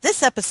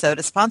This episode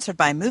is sponsored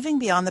by Moving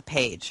Beyond the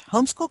Page,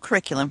 homeschool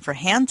curriculum for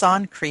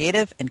hands-on,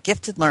 creative, and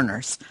gifted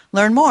learners.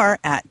 Learn more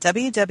at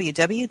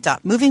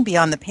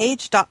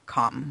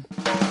www.movingbeyondthepage.com.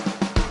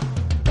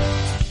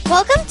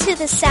 Welcome to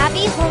the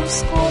Savvy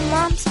Homeschool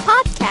Moms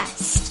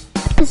Podcast,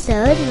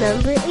 episode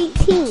number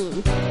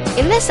 18.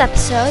 In this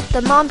episode,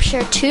 the moms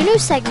share 2 new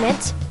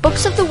segments,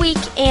 Books of the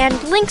Week and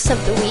Links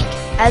of the Week,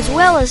 as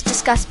well as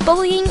discuss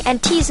bullying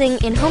and teasing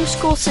in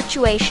homeschool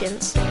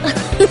situations.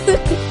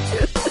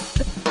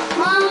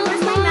 Mom,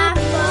 where's my math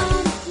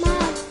book?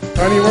 Mom.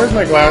 Honey, where's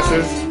my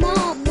glasses?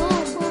 Mom.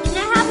 Can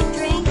I have a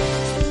drink?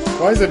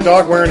 Why is the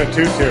dog wearing a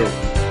tutu?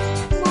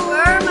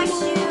 Where are my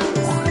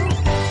shoes?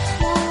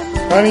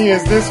 Honey,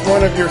 is this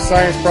one of your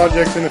science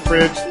projects in the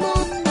fridge?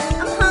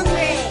 I'm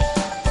hungry.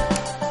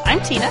 I'm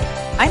Tina.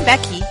 I'm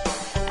Becky.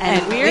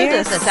 And we're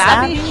the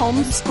Savvy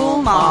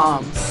Homeschool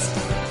Moms.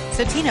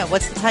 So Tina,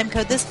 what's the time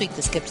code this week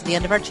to skip to the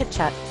end of our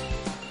chit-chat?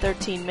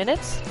 13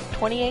 minutes,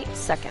 28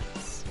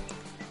 seconds.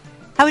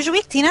 How was your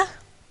week, Tina?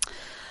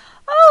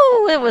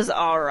 Oh, it was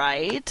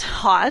alright.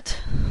 Hot.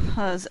 It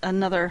was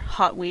another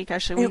hot week.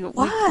 Actually, we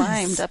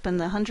climbed up in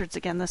the hundreds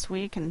again this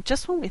week, and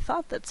just when we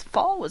thought that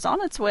fall was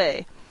on its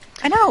way.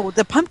 I know.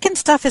 The pumpkin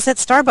stuff is at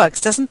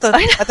Starbucks. Doesn't the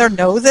weather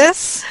know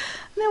this?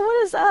 No,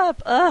 what is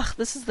up? Ugh,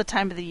 this is the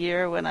time of the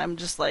year when I'm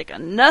just like,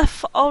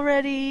 enough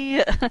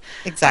already.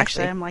 Exactly.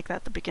 Actually, I'm like that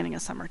at the beginning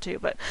of summer too,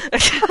 but...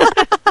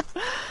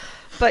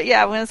 But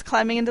yeah, when it's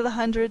climbing into the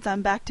hundreds,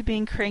 I'm back to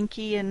being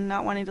cranky and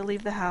not wanting to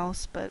leave the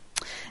house.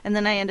 And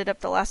then I ended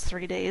up the last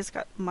 3 days,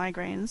 got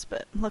migraines,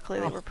 but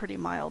luckily they were pretty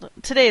mild.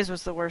 Today's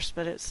was the worst,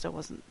 but it still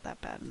wasn't that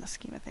bad in the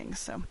scheme of things.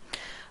 So,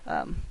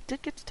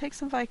 did get to take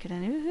some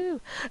Vicodin,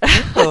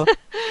 woohoo!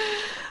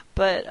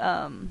 But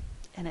and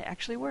it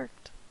actually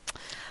worked.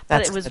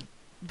 But it was good.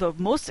 The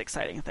most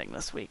exciting thing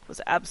this week was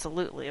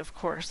absolutely, of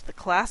course, the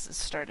classes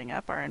starting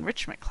up, our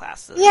enrichment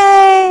classes. Yay!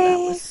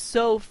 That was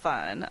so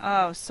fun. Oh,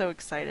 I was so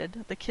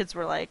excited. The kids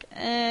were like,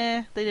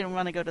 they didn't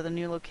want to go to the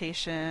new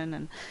location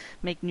and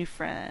make new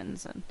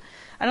friends. And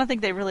I don't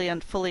think they really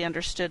fully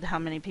understood how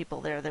many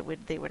people there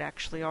that they would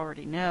actually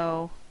already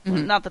know. Mm-hmm.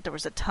 Well, not that there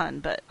was a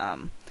ton, but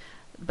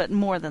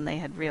more than they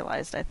had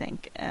realized, I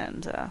think.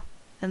 And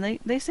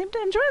they seemed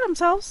to enjoy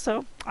themselves,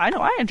 so I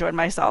know I enjoyed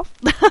myself.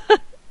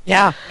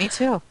 Yeah, me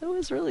too. It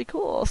was really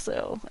cool.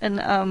 So,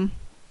 and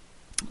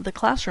the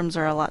classrooms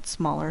are a lot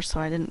smaller, so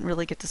I didn't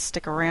really get to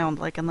stick around.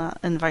 Like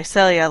in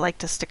Visalia, I like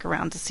to stick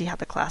around to see how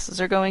the classes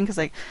are going because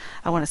I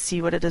want to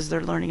see what it is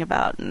they're learning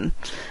about, and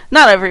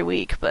not every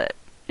week, but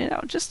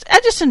I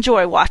just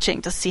enjoy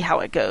watching to see how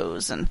it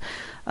goes. And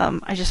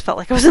I just felt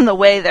like I was in the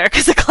way there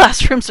because the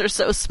classrooms are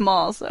so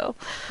small. So.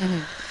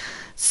 Mm-hmm.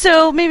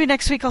 So maybe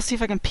next week I'll see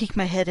if I can peek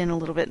my head in a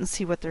little bit and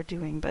see what they're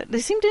doing. But they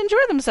seem to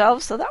enjoy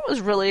themselves, so that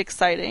was really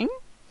exciting.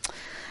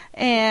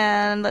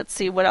 And let's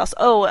see, what else?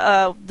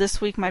 This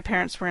week my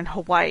parents were in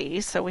Hawaii,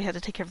 so we had to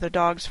take care of their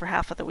dogs for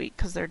half of the week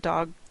because their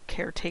dog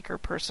caretaker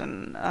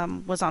person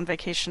was on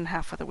vacation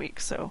half of the week.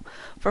 So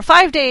for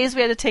 5 days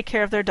we had to take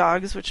care of their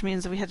dogs, which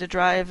means that we had to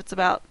drive. It's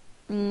about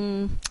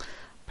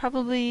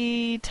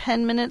probably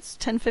 15 minutes.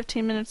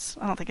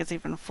 I don't think it's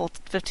even a full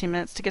 15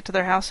 minutes to get to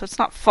their house, so it's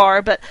not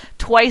far, but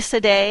twice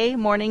a day,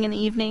 morning and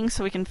evening,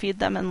 so we can feed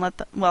them and let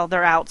them, well,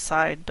 they're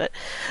outside, but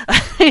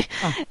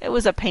it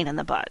was a pain in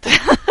the butt.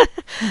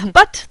 Mm-hmm.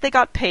 But they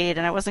got paid,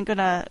 and I wasn't going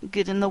to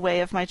get in the way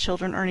of my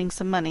children earning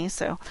some money,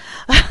 so.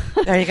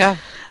 There you go.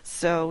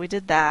 So we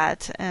did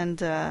that,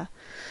 and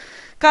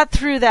got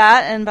through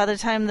that, and by the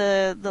time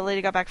the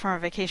lady got back from her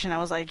vacation, I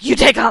was like, you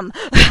take them!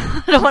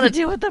 I don't want to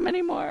deal with them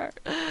anymore.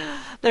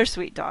 They're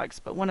sweet dogs,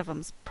 but one of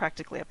them's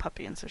practically a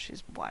puppy, and so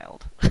she's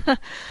wild.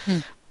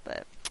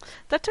 But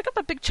that took up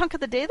a big chunk of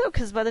the day, though,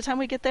 because by the time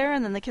we get there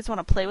and then the kids want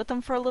to play with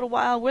them for a little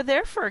while, we're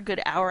there for a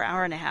good hour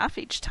and a half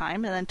each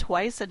time, and then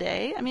twice a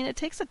day. I mean, it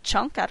takes a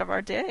chunk out of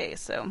our day,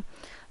 so I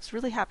was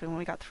really happy when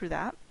we got through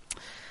that.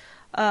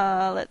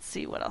 Let's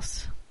see, what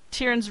else?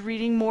 Tieran's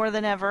reading more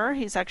than ever.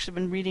 He's actually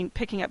been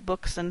picking up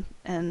books and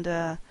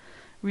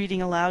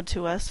reading aloud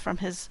to us from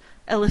his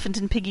Elephant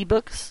and Piggy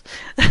books.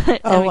 I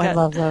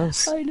love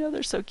those. I know,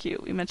 they're so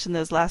cute. We mentioned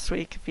those last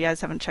week. If you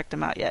guys haven't checked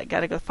them out yet, got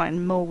to go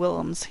find Mo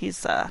Willems.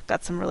 He's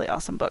got some really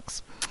awesome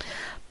books.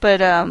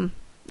 But and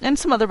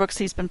some other books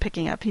he's been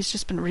picking up. He's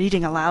just been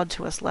reading aloud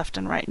to us left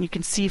and right, and you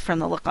can see from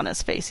the look on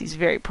his face he's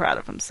very proud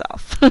of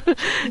himself.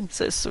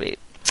 So sweet.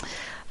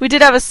 We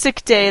did have a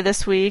sick day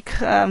this week.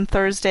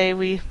 Thursday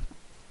we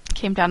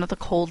came down with a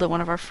cold that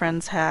one of our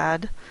friends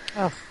had.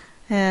 Oh.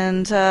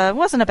 And it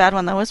wasn't a bad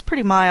one, though. It was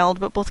pretty mild,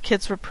 but both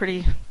kids were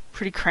pretty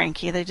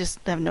cranky. They just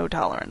have no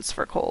tolerance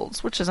for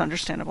colds, which is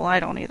understandable. I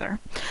don't either.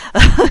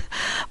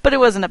 But it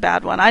wasn't a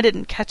bad one. I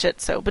didn't catch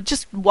it, but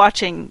just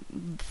watching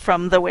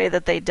from the way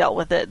that they dealt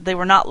with it, they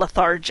were not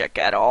lethargic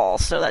at all,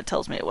 so that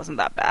tells me it wasn't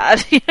that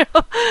bad.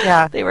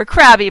 Yeah. They were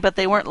crabby, but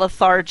they weren't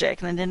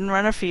lethargic, and they didn't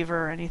run a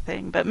fever or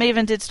anything. But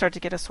Maven did start to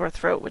get a sore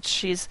throat, which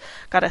she's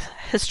got a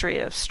history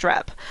of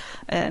strep,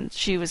 and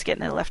she was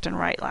getting it left and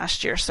right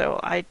last year, so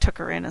I took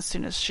her in as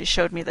soon as she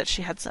showed me that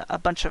she had a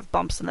bunch of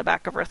bumps in the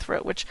back of her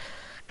throat, which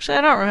Actually,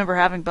 I don't remember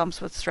having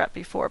bumps with strep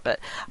before, but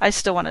I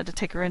still wanted to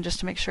take her in just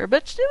to make sure.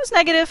 But it was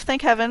negative,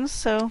 thank heavens.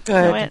 So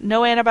Good.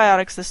 no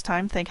antibiotics this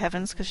time, thank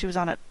heavens, because she was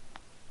on it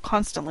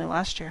constantly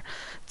last year,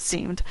 it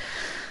seemed.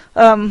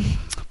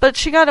 But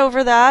she got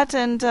over that,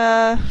 and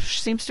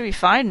she seems to be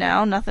fine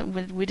now.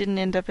 Nothing. We didn't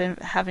end up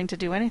having to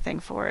do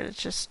anything for it. It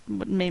just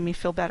made me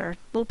feel better. A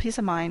little peace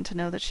of mind to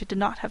know that she did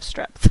not have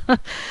strep.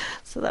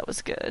 So that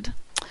was good.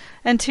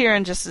 And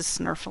Tyrion just is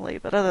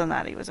snurfly, but other than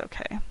that, he was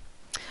okay.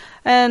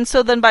 And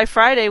so then by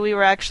Friday, we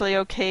were actually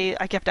okay.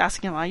 I kept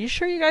asking them, are you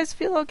sure you guys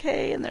feel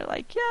okay? And they're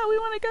like, yeah, we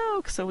want to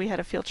go. So we had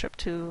a field trip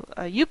to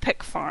a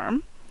U-Pick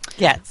farm.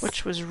 Yes.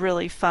 Which was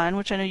really fun,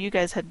 which I know you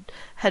guys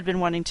had been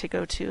wanting to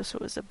go to, so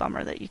it was a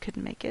bummer that you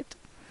couldn't make it.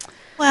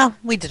 Well,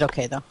 we did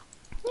okay, though.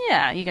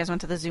 Yeah, you guys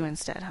went to the zoo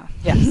instead, huh?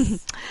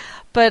 Yes.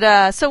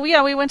 But, so,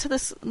 yeah, we went to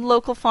this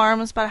local farm.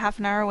 It was about a half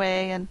an hour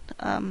away, and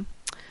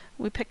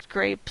we picked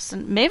grapes.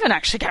 And Maven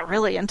actually got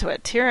really into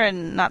it.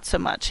 Tyrion, not so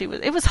much.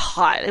 It was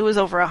hot. It was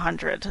over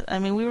 100. I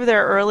mean, we were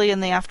there early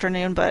in the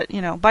afternoon, but,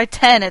 by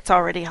 10, it's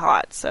already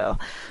hot. So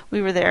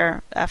we were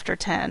there after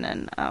 10,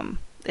 and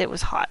it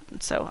was hot.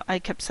 So I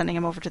kept sending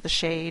him over to the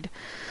shade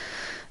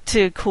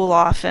to cool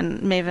off,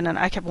 and Maven and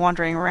I kept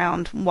wandering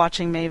around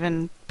watching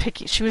Maven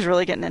picking. She was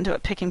really getting into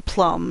it, picking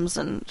plums,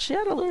 and she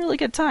had a really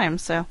good time.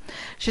 So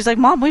she's like,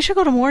 Mom, we should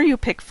go to more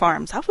U-Pick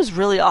farms. That was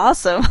really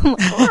awesome. I'm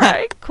like, all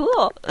right,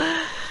 cool.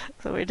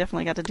 So we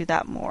definitely got to do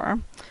that more.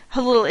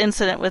 Had a little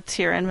incident with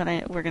Tyrion,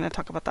 but we're going to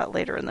talk about that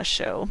later in the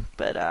show.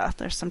 But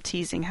there's some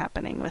teasing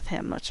happening with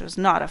him, which was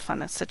not a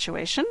fun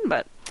situation,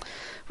 but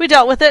we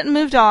dealt with it and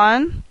moved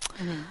on.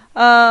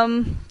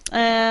 Mm-hmm.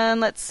 And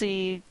let's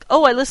see.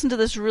 Oh, I listened to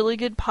this really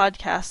good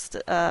podcast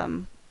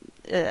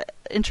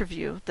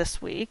interview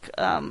this week.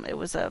 It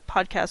was a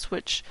podcast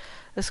which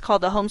is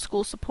called the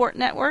Homeschool Support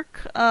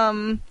Network,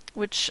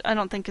 which I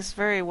don't think is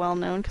very well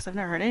known because I've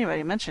never heard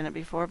anybody mention it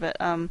before. But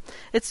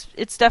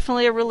it's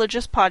definitely a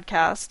religious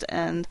podcast,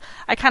 and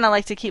I kind of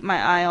like to keep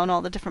my eye on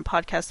all the different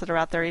podcasts that are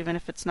out there, even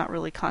if it's not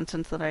really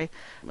content that I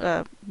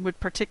would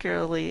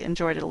particularly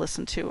enjoy to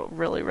listen to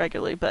really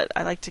regularly. But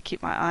I like to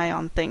keep my eye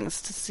on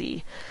things to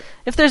see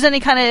if there's any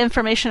kind of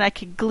information I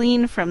could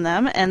glean from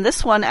them. And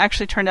this one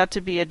actually turned out to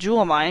be a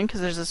jewel mine,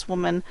 because there's this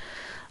woman,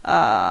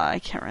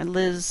 I can't remember,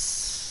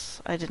 Liz.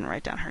 I didn't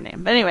write down her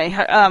name. But anyway,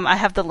 I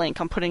have the link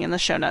I'm putting in the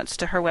show notes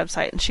to her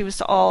website. And she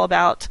was all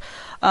about,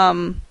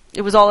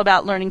 it was all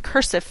about learning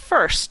cursive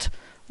first,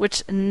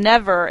 which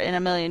never in a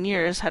million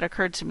years had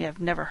occurred to me.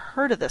 I've never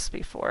heard of this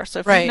before.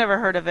 So if you've never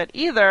heard of it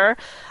either,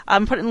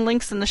 I'm putting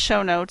links in the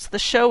show notes. The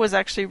show was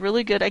actually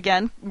really good.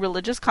 Again,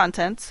 religious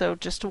content. So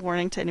just a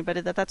warning to anybody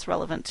that that's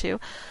relevant to.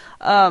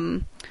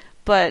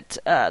 But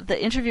the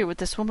interview with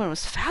this woman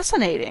was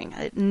fascinating.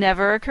 It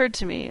never occurred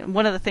to me.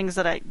 One of the things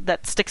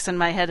that sticks in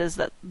my head is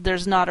that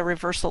there's not a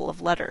reversal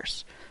of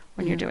letters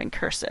when you're doing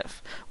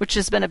cursive, which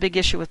has been a big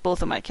issue with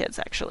both of my kids,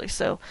 actually.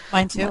 So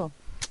mine too.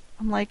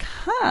 I'm like,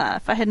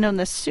 if I had known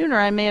this sooner,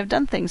 I may have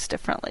done things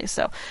differently.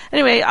 So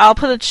anyway, I'll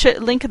put a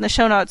link in the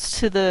show notes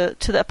to the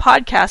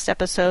podcast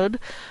episode,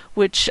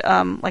 which,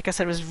 like I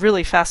said, was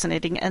really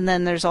fascinating. And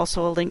then there's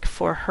also a link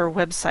for her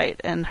website,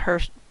 and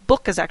her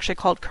book is actually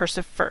called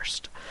Cursive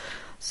First.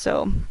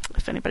 So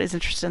if anybody's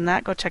interested in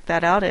that, go check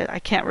that out. I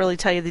can't really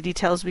tell you the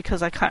details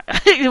because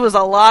it was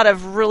a lot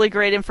of really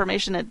great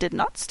information that did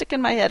not stick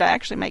in my head. I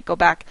actually might go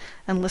back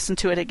and listen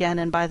to it again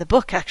and buy the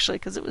book, actually,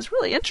 because it was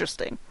really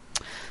interesting.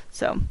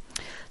 So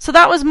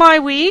that was my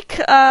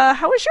week.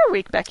 How was your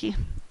week, Becky?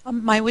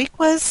 My week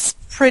was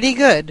pretty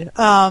good.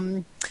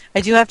 I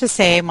do have to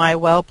say my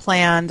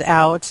well-planned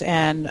out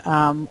and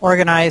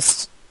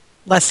organized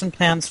lesson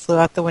plans flew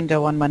out the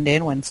window on Monday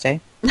and Wednesday.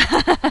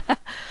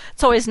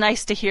 It's always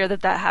nice to hear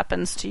that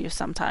happens to you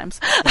sometimes.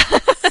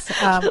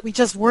 We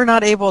just were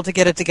not able to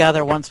get it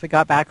together once we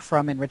got back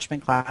from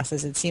enrichment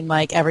classes. It seemed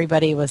like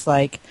everybody was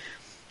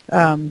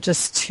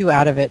just too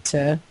out of it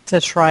to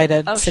try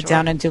to sit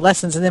down and do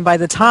lessons. And then by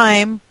the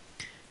time,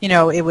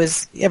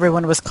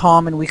 everyone was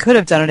calm and we could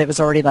have done it, it was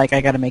already like, I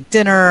got to make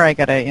dinner, I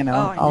got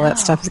to, all that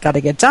stuff has got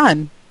to get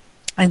done.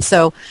 And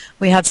so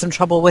we had some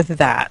trouble with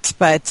that.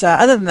 But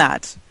other than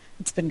that,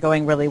 it's been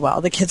going really well.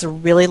 The kids are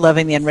really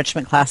loving the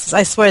enrichment classes.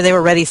 I swear they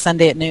were ready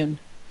Sunday at noon.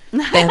 They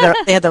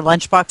had their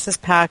lunch boxes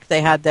packed.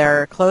 They had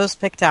their clothes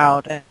picked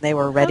out, and they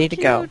were ready to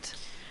go.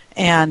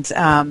 And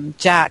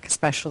Jack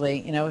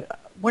especially,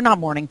 we're not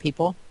morning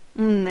people.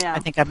 Yeah. I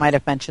think I might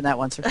have mentioned that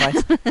once or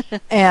twice.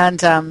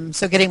 And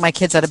so getting my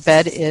kids out of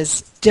bed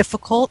is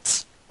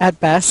difficult at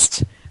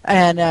best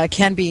and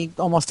can be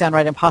almost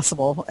downright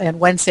impossible.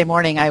 And Wednesday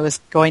morning I was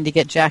going to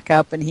get Jack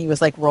up, and he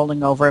was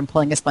rolling over and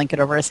pulling his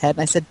blanket over his head.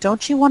 And I said,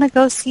 don't you want to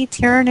go see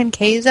Tyrion and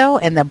Keizo?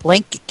 And the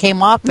blanket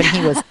came off, and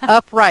he was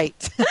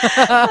upright.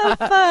 How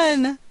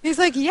fun. He's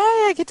like, yeah,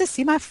 I get to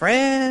see my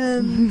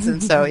friends.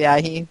 And so,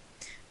 yeah,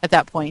 at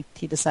that point,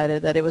 he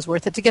decided that it was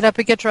worth it to get up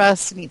and get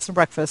dressed and eat some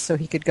breakfast so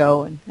he could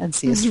go and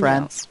see his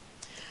friends.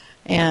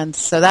 And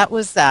so that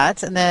was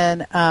that. And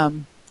then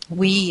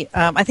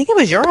I think it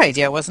was your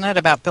idea, wasn't it,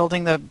 about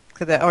building the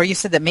or you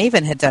said that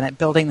Maven had done it,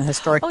 building the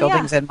historic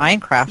buildings in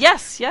Minecraft.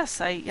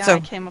 Yes. I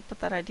came up with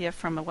that idea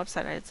from a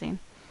website I had seen.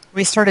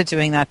 We started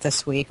doing that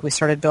this week. We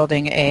started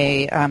building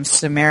a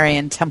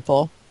Sumerian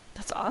temple.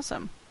 That's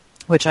awesome.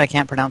 Which I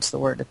can't pronounce the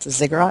word. It's a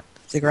ziggurat?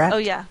 Oh,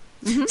 yeah.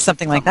 Mm-hmm.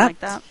 Something like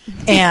that.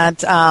 And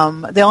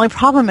the only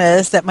problem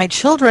is that my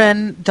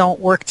children don't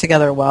work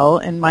together well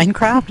in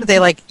Minecraft.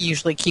 They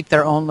usually keep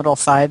their own little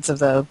sides of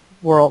the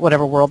world,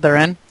 whatever world they're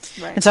in.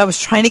 Right. And so I was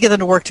trying to get them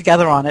to work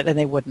together on it, and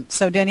they wouldn't.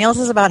 So Danielle's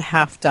is about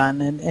half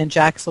done, and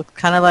Jack's looked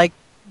kind of like,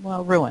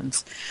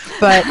 ruins.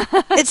 But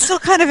it's still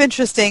kind of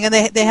interesting, and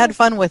they had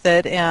fun with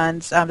it,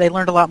 and they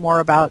learned a lot more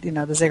about,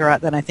 the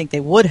ziggurat than I think they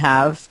would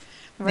have,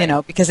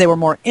 because they were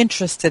more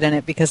interested in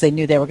it because they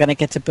knew they were going to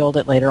get to build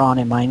it later on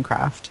in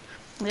Minecraft.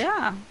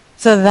 Yeah.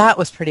 So that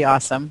was pretty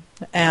awesome.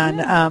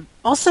 And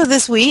also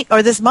this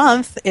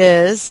month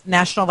is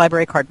National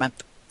Library Card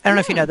Month. I don't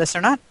know if you know this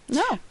or not.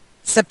 No.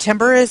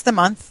 September is the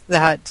month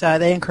that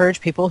they encourage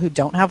people who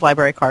don't have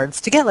library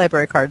cards to get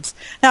library cards.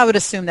 Now, I would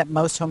assume that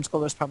most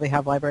homeschoolers probably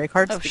have library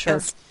cards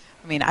because,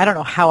 I don't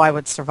know how I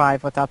would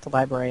survive without the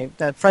library.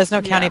 The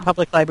Fresno County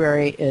Public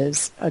Library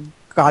is a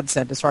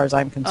godsend as far as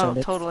I'm concerned.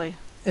 Oh, totally.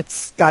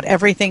 It's got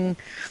everything,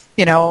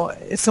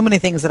 so many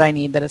things that I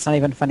need that it's not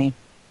even funny.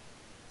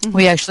 Mm-hmm.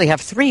 We actually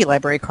have 3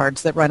 library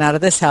cards that run out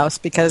of this house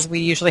because we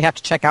usually have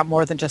to check out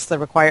more than just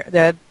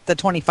the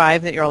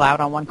 25 that you're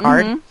allowed on one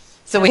card. Mm-hmm.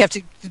 So we have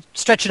to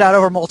stretch it out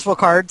over multiple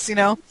cards,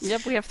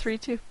 Yep, we have 3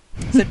 too.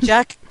 So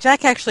Jack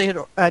actually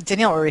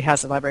Danielle already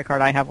has a library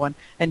card. I have one,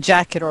 and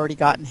Jack had already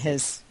gotten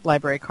his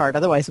library card.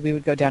 Otherwise, we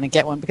would go down and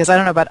get one because I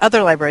don't know about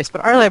other libraries,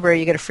 but our library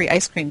you get a free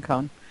ice cream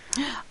cone.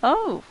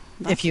 Oh,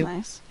 that's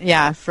nice.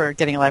 Yeah, for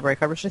getting a library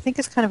card, which I think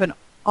is kind of an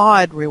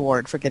odd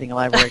reward for getting a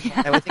library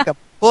card. I would think a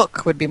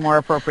book would be more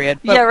appropriate.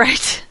 But, yeah,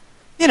 right.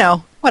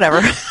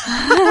 Whatever.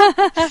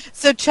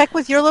 So check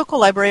with your local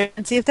library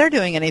and see if they're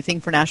doing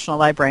anything for National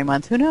Library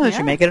Month. Who knows? Yeah.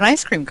 You may get an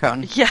ice cream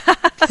cone. Yeah.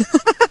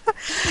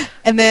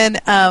 And then,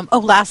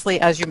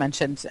 lastly, as you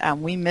mentioned,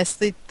 we missed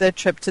the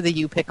trip to the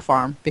U-Pick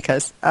farm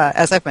because,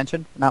 as I've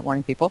mentioned, we're not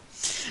morning people.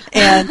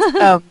 And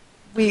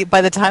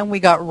by the time we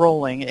got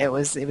rolling, it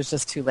was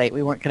just too late.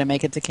 We weren't going to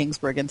make it to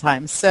Kingsburg in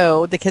time.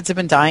 So the kids have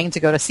been dying to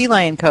go to Sea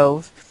Lion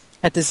Cove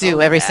at the zoo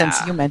ever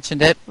since you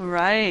mentioned it.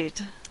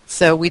 Right.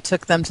 So we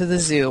took them to the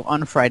zoo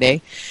on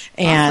Friday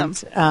and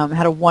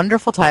had a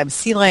wonderful time.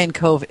 Sea Lion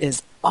Cove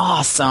is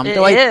awesome. It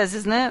is,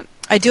 isn't it?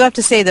 I do have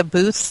to say the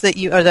booths that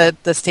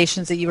the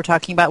stations that you were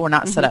talking about were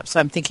not set up. So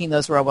I'm thinking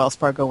those were a Wells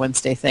Fargo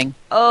Wednesday thing.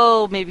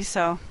 Oh, maybe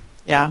so.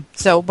 Yeah.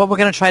 So, but we're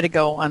going to try to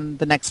go on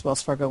the next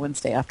Wells Fargo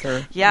Wednesday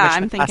after. Yeah,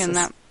 I'm thinking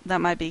that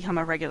might become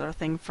a regular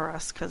thing for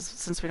us because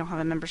since we don't have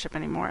a membership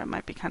anymore, it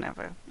might be kind of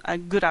a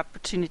good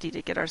opportunity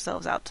to get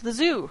ourselves out to the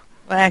zoo.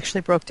 I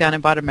actually broke down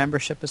and bought a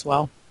membership as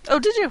well. Oh,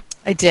 did you?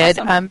 I did.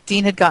 Awesome.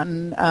 Dean had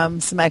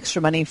gotten some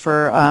extra money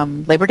for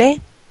Labor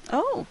Day.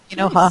 Oh, he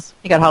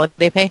got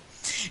holiday pay.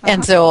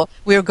 And so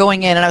we were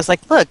going in, and I was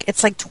like, look,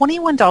 it's like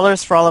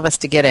 $21 for all of us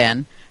to get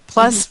in,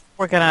 plus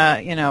we're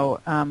going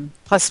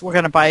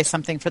to buy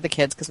something for the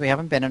kids because we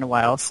haven't been in a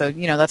while. So,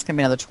 that's going to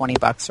be another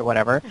 $20 or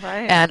whatever.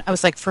 Right. And I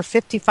was like, for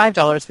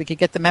 $55, we could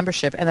get the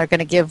membership, and they're going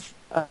to give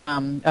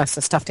us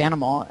a stuffed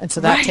animal. And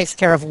so that takes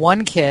care of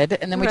one kid,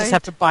 and then we just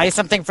have to buy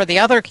something for the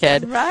other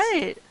kid.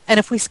 Right. And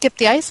if we skip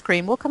the ice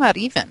cream, we'll come out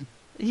even.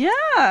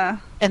 Yeah.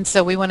 And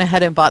so we went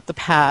ahead and bought the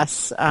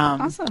pass,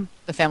 awesome.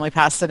 The family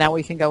pass, so now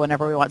we can go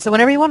whenever we want. So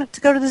whenever you want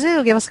to go to the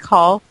zoo, give us a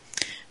call,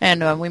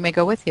 and we may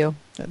go with you.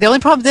 The only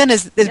problem then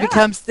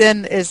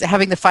is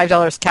having the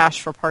 $5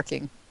 cash for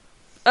parking.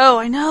 Oh,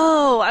 I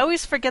know. I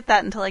always forget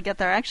that until I get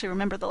there. I actually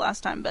remember the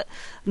last time, but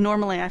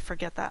normally I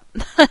forget that.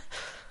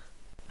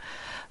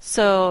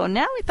 So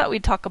now we thought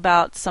we'd talk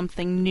about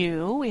something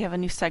new. We have a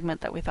new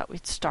segment that we thought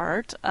we'd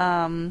start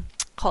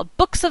called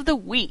Books of the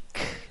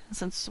Week.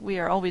 Since we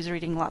are always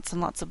reading lots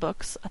and lots of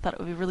books, I thought it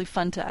would be really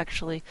fun to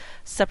actually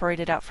separate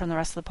it out from the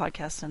rest of the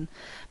podcast and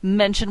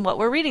mention what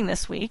we're reading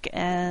this week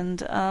and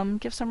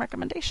give some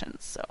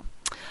recommendations. So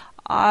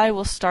I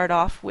will start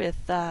off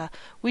with,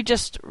 we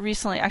just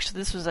recently, actually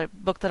this was a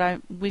book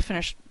that we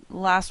finished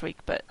last week,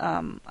 but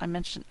I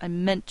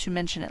meant to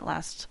mention it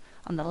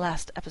on the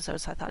last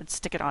episode, so I thought I'd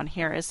stick it on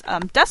here, is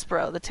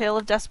Despero, The Tale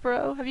of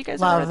Despero. Have you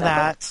guys ever read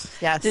that book?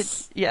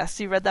 Yes. Yes,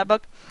 you read that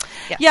book?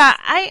 Yes.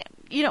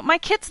 Yeah, my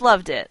kids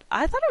loved it.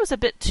 I thought it was a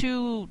bit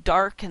too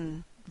dark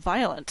and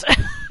violent,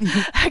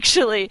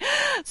 actually.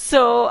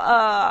 So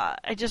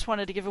I just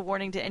wanted to give a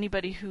warning to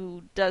anybody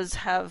who does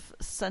have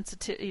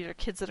either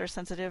kids that are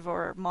sensitive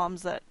or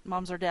moms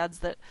or dads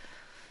that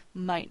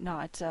might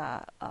not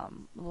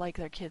like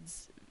their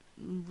kids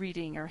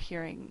reading or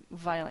hearing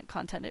violent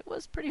content. It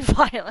was pretty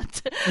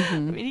violent. I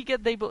mean,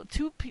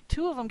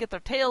 two of them get their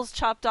tails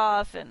chopped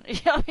off, and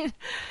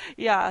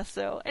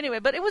So anyway,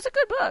 but it was a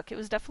good book. It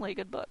was definitely a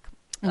good book.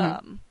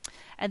 And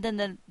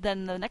then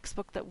the next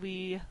book that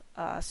we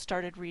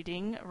started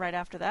reading right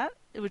after that,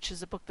 which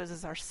is a book that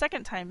is our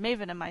second time,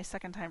 Maven and my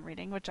second time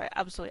reading, which I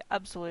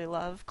absolutely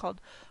love,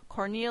 called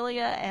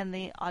Cornelia and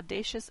the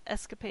Audacious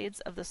Escapades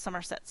of the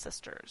Somerset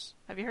Sisters.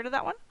 Have you heard of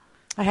that one?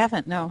 I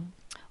haven't, no.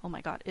 Oh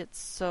my God, it's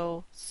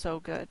so, so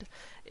good.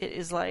 It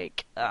is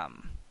like,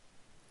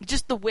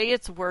 just the way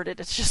it's worded,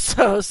 it's just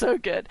so, so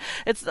good.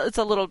 It's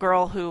a little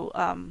girl who,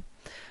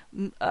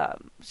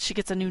 she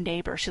gets a new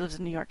neighbor. She lives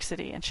in New York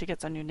City, and she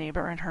gets a new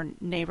neighbor, and her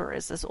neighbor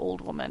is this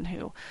old woman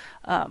who,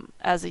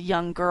 as a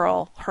young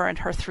girl, her and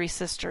her 3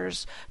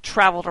 sisters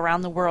traveled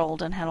around the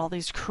world and had all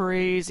these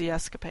crazy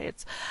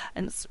escapades,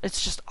 and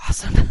it's just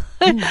awesome.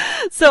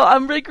 So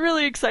I'm like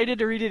really excited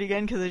to read it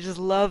again because I just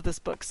love this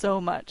book so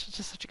much. It's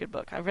just such a good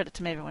book. I read it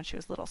to Maven when she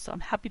was little, so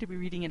I'm happy to be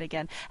reading it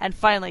again. And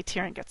finally,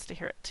 Tyrion gets to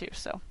hear it too,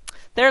 so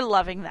they're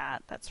loving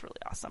that. That's really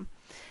awesome.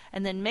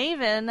 And then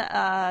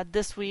Maven,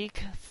 this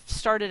week,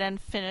 started and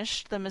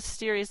finished The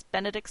Mysterious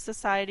Benedict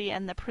Society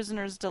and The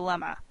Prisoner's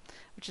Dilemma,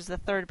 which is the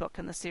 3rd book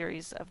in the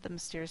series of The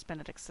Mysterious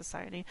Benedict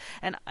Society.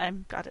 And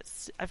I've got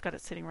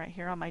it sitting right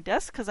here on my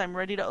desk because I'm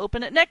ready to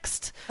open it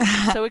next.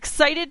 So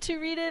excited to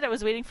read it. I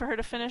was waiting for her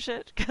to finish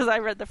it because I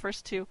read the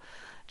first 2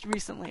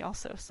 recently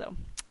also. So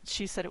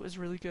she said it was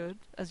really good,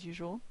 as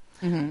usual.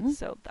 Mm-hmm.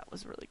 So that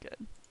was really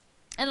good.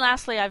 And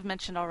lastly, I've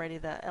mentioned already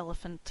the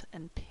Elephant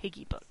and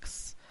Piggy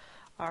books.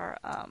 Are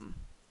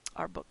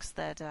books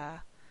that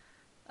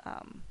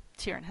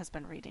Tyrion has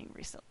been reading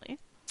recently.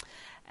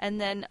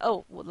 And then,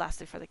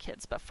 lastly for the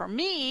kids. But for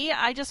me,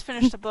 I just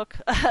finished a book,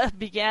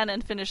 began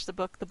and finished the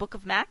Book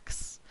of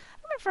Max.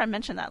 I don't remember if I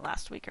mentioned that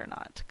last week or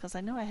not, because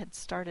I know I had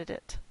started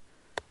it,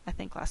 I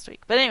think, last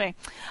week. But anyway,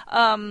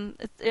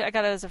 I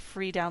got it as a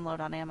free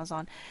download on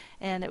Amazon,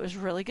 and it was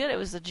really good. It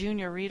was a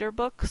junior reader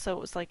book, so it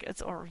was like,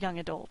 or young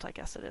adult, I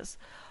guess it is.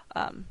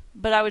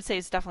 But I would say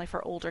it's definitely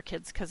for older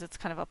kids because it's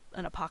kind of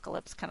an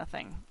apocalypse kind of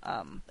thing.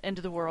 End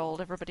of the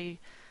world, everybody,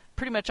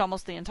 pretty much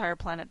almost the entire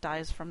planet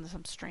dies from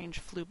some strange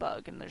flu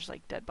bug, and there's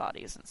like dead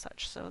bodies and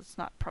such. So it's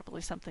not probably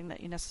something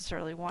that you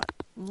necessarily want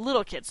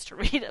little kids to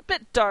read. A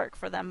bit dark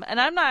for them. And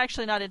I'm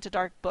not into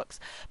dark books,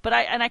 but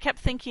I kept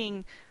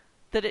thinking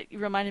that it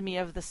reminded me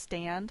of The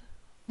Stand.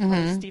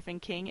 Mm-hmm. Stephen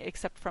King,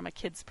 except from a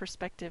kid's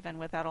perspective and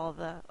without all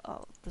the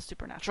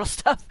supernatural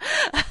stuff.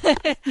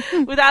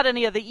 Without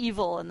any of the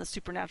evil and the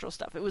supernatural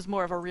stuff. It was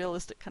more of a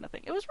realistic kind of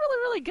thing. It was really,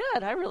 really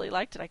good. I really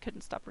liked it. I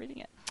couldn't stop reading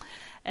it.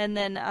 And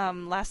then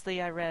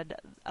lastly, I read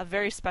A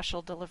Very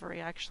Special Delivery.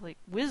 I actually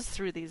whizzed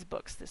through these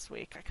books this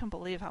week. I couldn't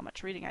believe how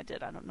much reading I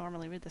did. I don't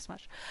normally read this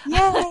much. Yay!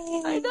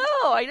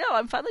 I know.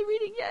 I'm finally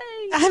reading.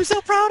 Yay! I'm so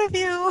proud of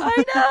you.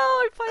 I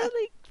know. I'm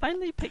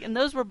finally picked. And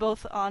those were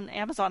both on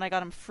Amazon. I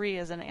got them free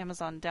as an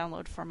Amazon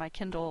download for my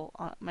Kindle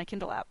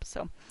app.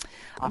 So awesome.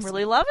 I'm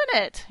really loving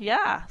it.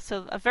 Yeah.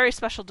 So A Very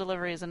Special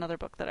Delivery is another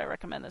book that I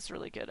recommend that's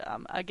really good.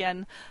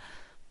 Again,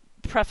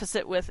 preface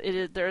it with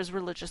there is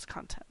religious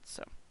content.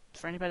 So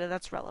for anybody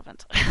that's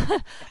relevant.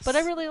 Yes. But I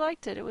really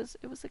liked it. It was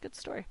a good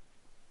story.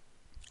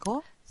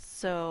 Cool.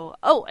 So,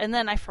 and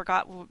then I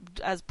forgot,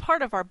 as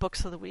part of our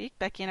books of the week,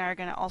 Becky and I are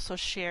going to also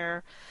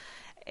share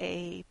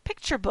a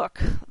picture book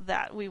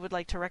that we would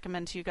like to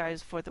recommend to you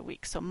guys for the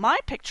week. So my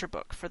picture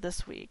book for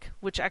this week,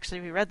 which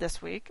actually we read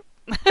this week,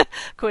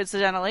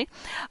 coincidentally,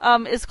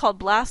 is called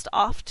Blast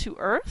Off to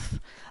Earth,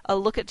 A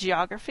Look at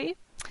Geography.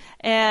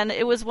 And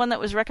it was one that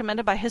was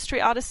recommended by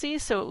History Odyssey,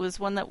 so it was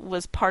one that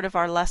was part of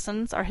our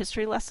lessons, our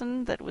history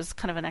lesson, that was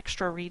kind of an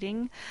extra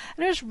reading.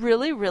 And it was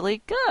really,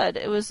 really good.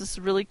 It was this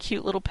really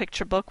cute little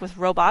picture book with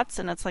robots,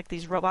 and it's like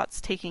these robots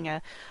taking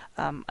a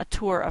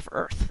tour of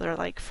Earth. They're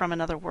like from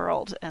another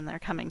world, and they're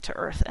coming to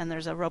Earth, and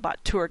there's a robot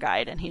tour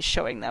guide, and he's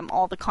showing them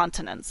all the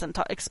continents and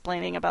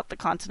explaining about the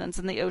continents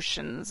and the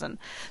oceans. And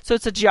so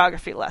it's a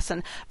geography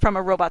lesson from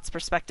a robot's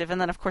perspective.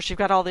 And then, of course, you've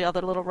got all the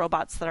other little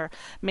robots that are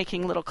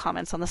making little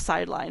comments on the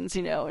sidelines,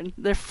 and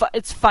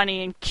it's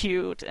funny and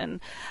cute. And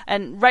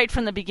right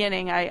from the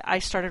beginning, I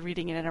started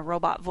reading it in a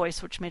robot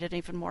voice, which made it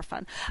even more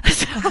fun.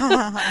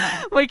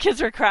 My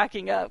kids were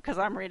cracking up because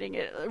I'm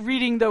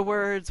reading the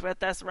words with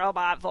this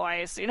robot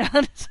voice,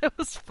 So it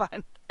was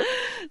fun.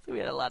 So we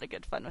had a lot of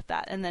good fun with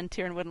that. And then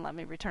Tyrion wouldn't let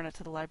me return it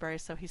to the library,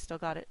 so he still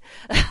got it.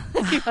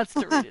 He wants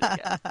to read it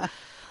again.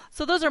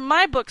 So those are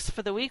my books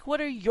for the week.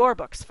 What are your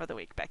books for the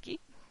week, Becky?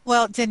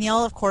 Well,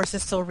 Danielle, of course,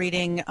 is still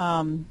reading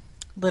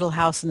Little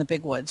House in the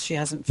Big Woods. She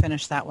hasn't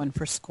finished that one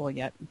for school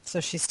yet, so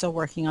she's still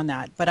working on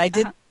that. But I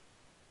did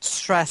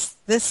stress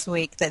this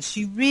week that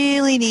she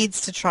really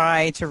needs to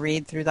try to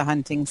read through the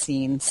hunting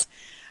scenes.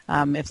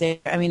 If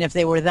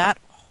they were that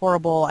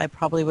horrible, I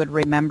probably would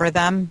remember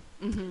them.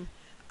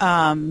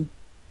 Mm-hmm.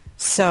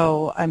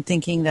 So I'm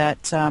thinking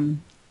that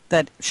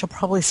she'll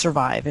probably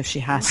survive if she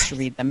has to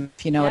read them.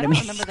 If you know what I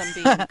mean.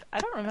 I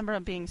don't remember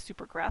them being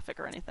super graphic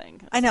or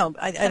anything. I know.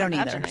 I don't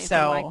either.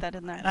 So like that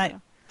in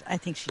there. I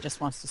think she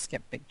just wants to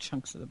skip big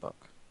chunks of the book.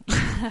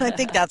 I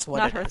think that's what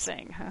not it her is.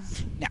 thing. Huh?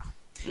 No.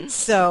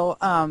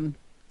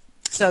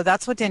 So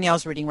that's what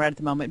Danielle's reading right at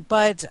the moment.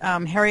 But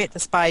Harriet the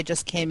Spy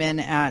just came in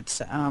at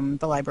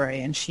the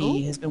library, and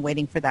she has been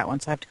waiting for that one,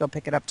 so I have to go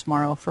pick it up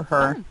tomorrow for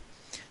her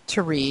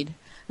to read.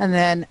 And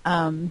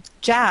then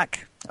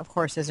Jack, of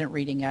course, isn't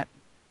reading yet.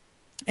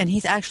 And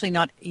he's actually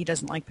he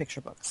doesn't like picture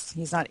books.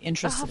 He's not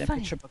interested in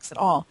picture books at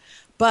all.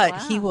 But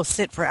Wow. he will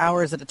sit for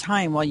hours at a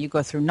time while you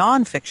go through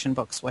nonfiction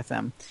books with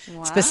him,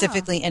 Wow.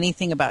 specifically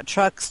anything about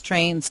trucks,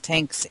 trains,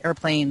 tanks,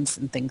 airplanes,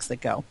 and things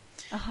that go.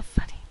 Oh,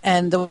 funny.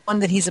 And the one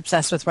that he's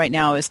obsessed with right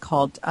now is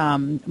called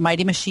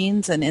Mighty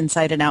Machines, an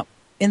Inside and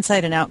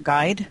Out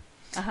Guide.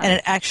 And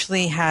it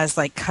actually has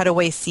like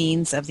cutaway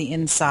scenes of the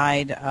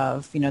inside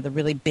of, the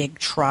really big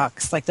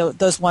trucks, like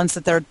those ones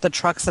that they're the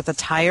trucks that the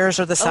tires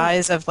are the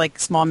size of like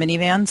small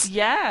minivans.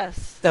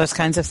 Yes. Those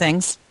kinds of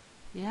things.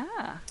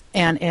 Yeah.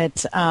 And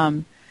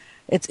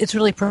it's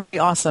really pretty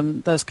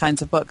awesome, those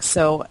kinds of books.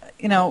 So,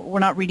 we're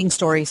not reading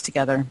stories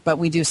together, but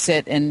we do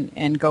sit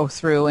and go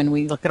through and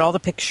we look at all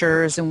the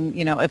pictures and,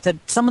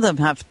 some of them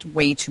have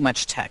way too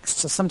much text.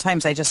 So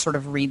sometimes I just sort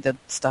of read the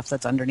stuff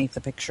that's underneath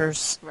the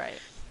pictures. Right.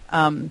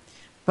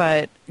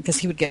 But because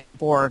he would get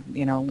bored,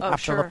 after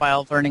sure. a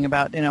while learning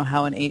about,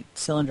 how an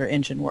 8-cylinder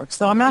engine works.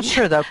 So I'm not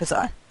sure, though, because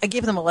I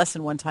gave them a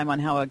lesson one time on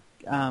how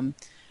a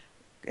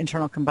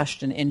internal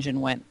combustion engine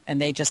went, and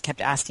they just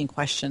kept asking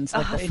questions.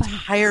 Like the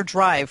entire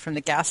drive from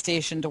the gas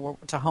station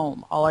to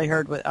home, all I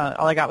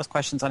got was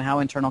questions on how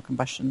internal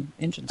combustion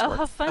engines work. Oh,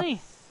 how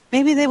funny.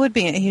 Maybe he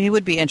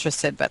would be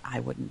interested, but I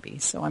wouldn't be,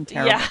 so I'm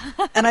terrible.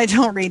 Yeah. And I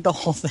don't read the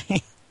whole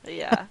thing.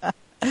 Yeah.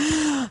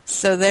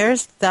 So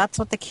that's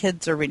what the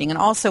kids are reading. And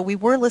also, we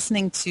were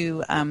listening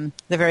to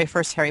the very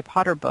first Harry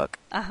Potter book.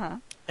 Uh-huh.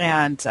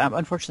 And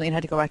unfortunately, it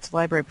had to go back to the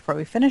library before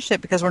we finished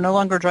it because we're no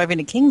longer driving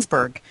to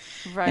Kingsburg.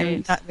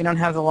 Right. And we don't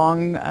have the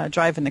long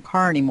drive in the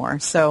car anymore.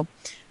 So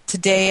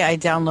today I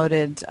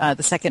downloaded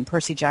the second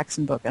Percy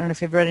Jackson book. I don't know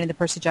if you've read any of the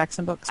Percy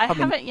Jackson books. I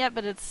haven't yet,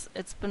 but it's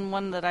been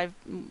one that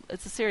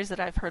it's a series that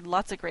I've heard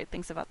lots of great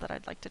things about that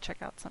I'd like to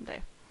check out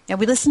someday. Yeah,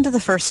 we listened to the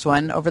first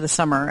one over the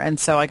summer, and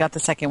so I got the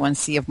second one,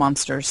 Sea of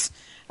Monsters,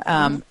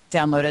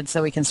 downloaded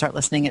so we can start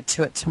listening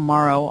to it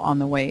tomorrow on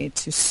the way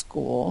to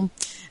school.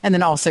 And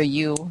then also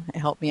you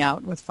helped me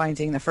out with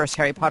finding the first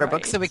Harry Potter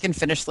book so we can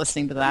finish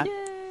listening to that.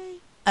 Yay.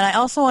 And I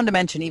also wanted to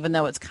mention, even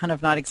though it's kind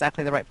of not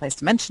exactly the right place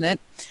to mention it,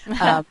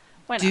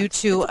 due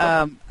to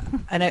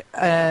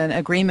an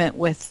agreement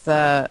with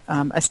the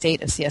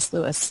estate of C.S.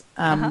 Lewis,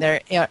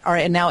 they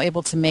are now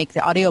able to make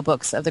the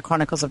audiobooks of the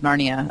Chronicles of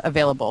Narnia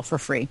available for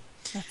free.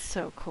 That's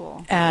so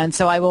cool. And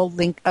so I will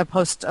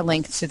post a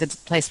link to the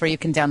place where you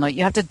can download.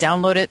 You have to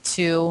download it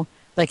to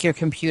like your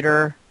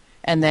computer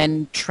and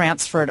then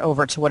transfer it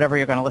over to whatever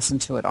you're going to listen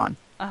to it on.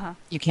 Uh-huh.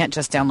 You can't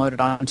just download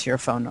it onto your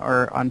phone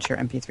or onto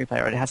your MP3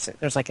 player.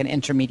 There's like an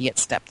intermediate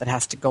step that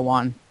has to go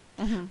on.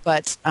 Mm-hmm.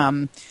 But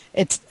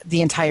it's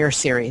the entire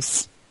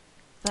series.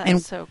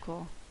 That's so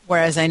cool.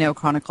 Whereas I know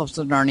Chronicles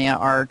of Narnia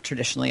are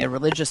traditionally a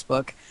religious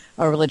book,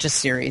 a religious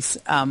series,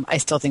 I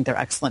still think they're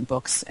excellent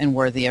books and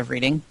worthy of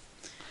reading.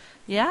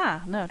 Yeah,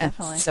 no,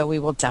 definitely. And so we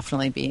will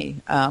definitely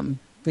be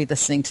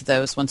listening to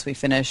those once we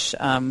finish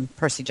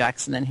Percy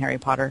Jackson and Harry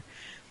Potter.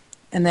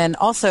 And then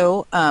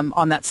also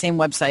on that same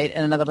website,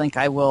 and another link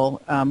I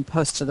will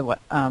post to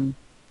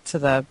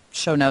the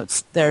show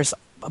notes, there's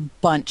a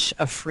bunch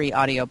of free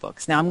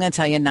audiobooks. Now, I'm going to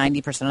tell you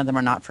 90% of them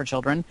are not for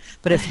children.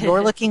 But if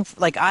you're looking,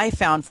 I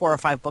found 4 or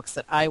 5 books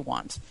that I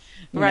want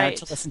to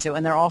listen to,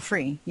 and they're all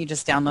free. You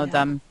just download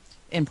them,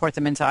 import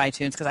them into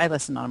iTunes, because I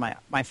listen on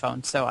my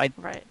phone. So I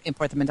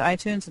import them into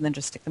iTunes and then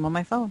just stick them on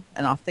my phone,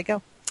 and off they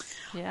go.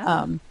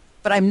 Yeah.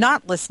 But I'm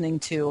not listening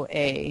to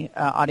a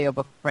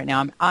audiobook right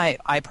now.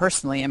 I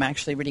personally am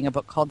actually reading a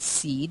book called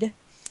Seed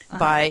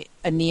by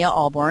Ania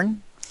Alborn.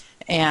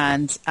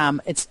 And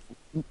it's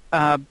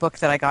a book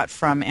that I got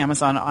from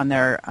Amazon on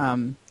their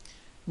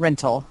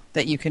rental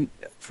that you can,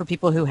 for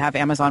people who have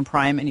Amazon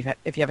Prime, and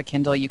if you have a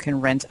Kindle, you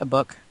can rent a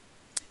book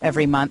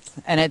every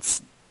month. And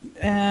it's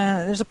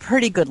there's a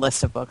pretty good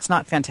list of books,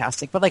 not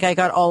fantastic, but I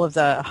got all of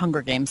the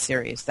Hunger Games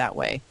series that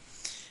way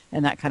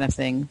and that kind of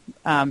thing.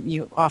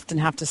 You often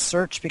have to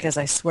search because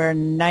I swear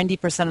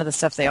 90% of the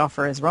stuff they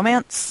offer is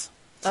romance.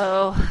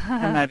 Oh.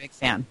 I'm not a big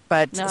fan.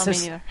 But no, me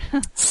neither.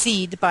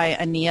 Seed by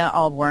Ania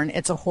Alborn.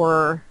 It's a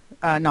horror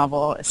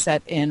novel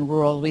set in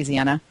rural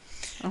Louisiana,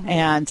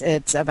 and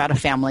it's about a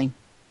family.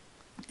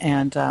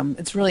 And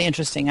it's really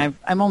interesting.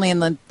 I'm only in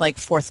the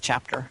 4th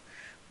chapter,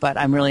 but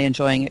I'm really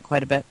enjoying it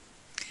quite a bit.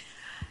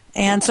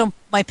 And so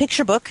my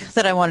picture book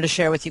that I wanted to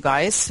share with you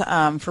guys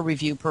for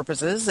review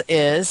purposes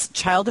is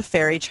Child of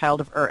Fairy, Child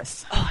of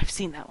Earth. Oh, I've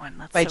seen that one.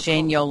 That's by so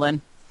Jane cool.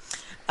 Yolen.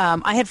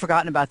 I had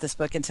forgotten about this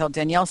book until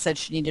Danielle said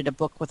she needed a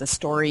book with a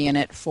story in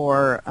it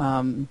for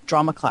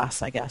drama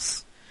class, I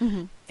guess.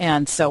 Mm-hmm.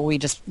 And so we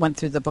just went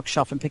through the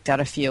bookshelf and picked out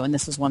a few, and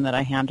this is one that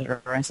I handed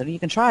her. I said, you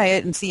can try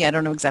it and see. I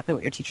don't know exactly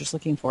what your teacher's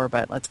looking for,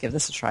 but let's give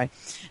this a try.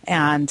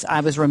 And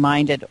I was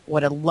reminded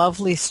what a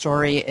lovely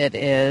story it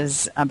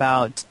is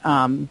about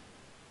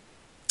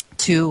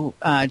 2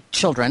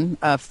 children,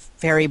 a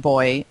fairy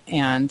boy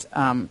and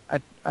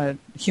a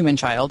human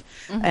child,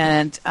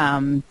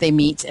 and they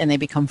meet and they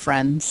become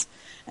friends.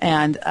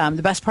 And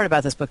the best part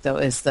about this book, though,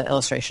 is the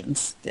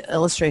illustrations. The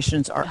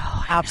illustrations are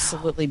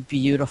absolutely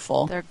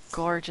beautiful. They're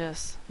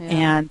gorgeous.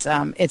 Yeah.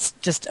 And it's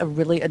just a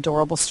really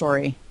adorable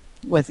story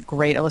with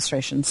great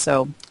illustrations.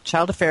 So,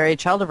 Child of Fairy,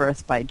 Child of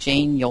Earth by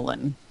Jane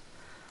Yolen.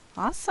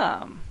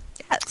 Awesome.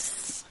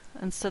 Yes.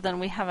 And so then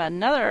we have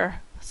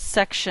another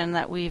section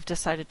that we've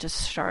decided to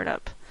start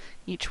up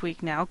each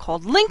week now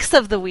called Links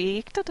of the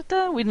Week. Da, da,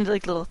 da. We need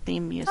like little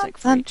theme music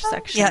for each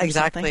section. Yeah,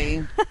 exactly.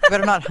 You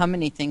better not hum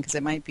anything because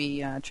it might be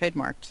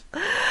trademarked.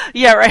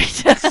 Yeah,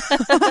 right.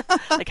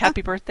 Like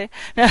Happy Birthday.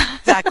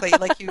 Exactly.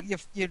 Like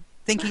you're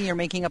thinking you're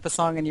making up a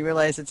song and you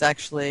realize it's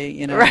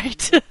actually,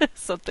 Right.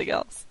 Something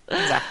else.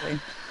 Exactly.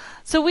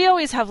 So we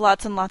always have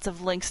lots and lots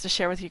of links to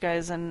share with you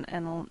guys,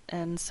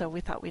 and so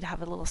we thought we'd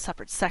have a little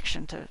separate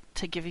section to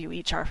give you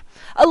each a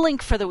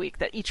link for the week,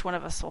 that each one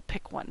of us will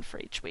pick one for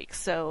each week.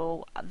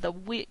 So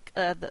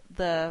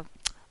the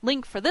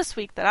link for this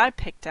week that I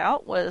picked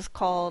out was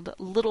called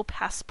Little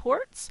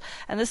Passports,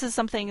 and this is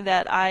something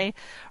that I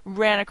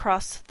ran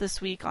across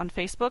this week on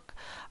Facebook.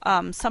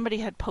 Somebody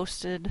had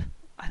posted,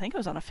 I think it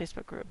was on a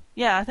Facebook group.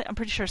 Yeah, I'm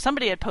pretty sure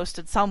somebody had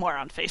posted somewhere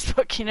on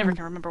Facebook. You never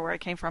can remember where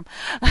it came from.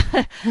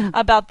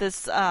 About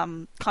this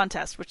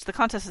contest, which the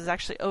contest is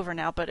actually over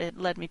now, but it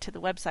led me to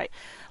the website,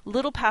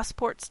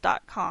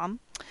 littlepassports.com.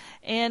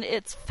 And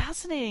it's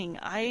fascinating.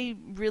 I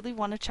really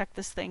want to check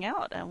this thing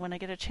out, and when I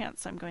get a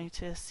chance, I'm going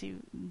to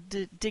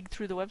dig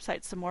through the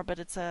website some more. But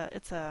it's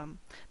a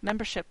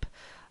membership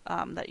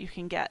that you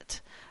can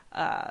get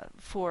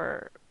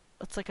for.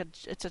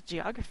 It's a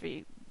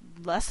geography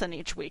lesson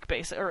each week,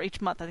 or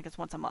each month. I think it's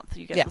once a month.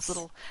 You get this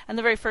little, and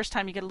the very first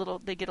time you get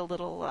they get a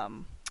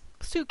little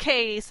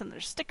suitcase, and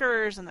there's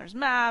stickers, and there's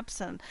maps,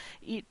 and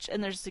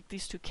there's like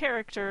these two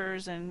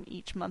characters, and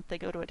each month they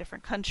go to a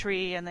different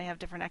country, and they have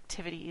different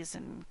activities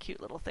and cute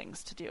little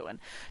things to do. And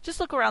just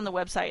look around the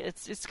website.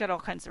 It's got all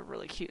kinds of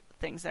really cute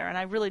things there, and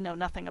I really know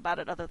nothing about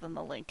it other than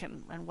the link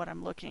and what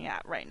I'm looking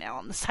at right now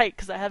on the site,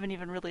 because I haven't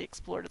even really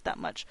explored it that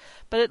much.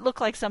 But it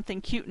looked like something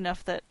cute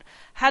enough that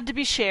had to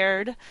be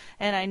shared,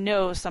 and I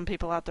know some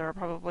people out there will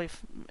probably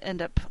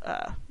end up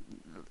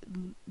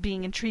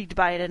being intrigued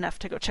by it enough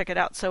to go check it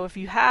out. So if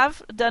you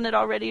have done it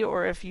already,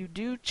 or if you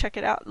do check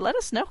it out, let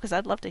us know, because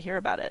I'd love to hear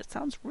about it. It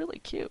sounds really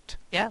cute.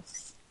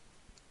 Yes.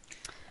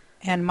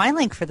 And my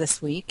link for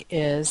this week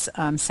is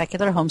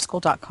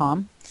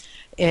secularhomeschool.com.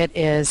 It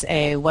is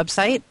a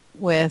website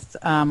with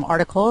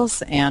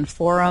articles and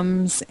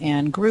forums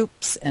and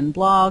groups and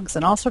blogs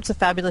and all sorts of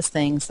fabulous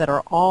things that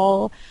are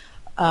all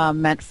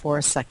meant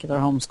for secular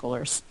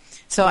homeschoolers.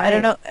 So right. I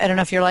don't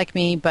know if you're like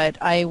me, but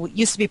I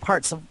used to be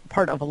part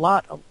of a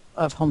lot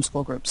of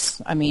homeschool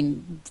groups. I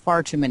mean,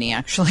 far too many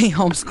actually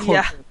homeschool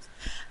groups.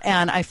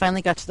 And I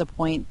finally got to the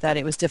point that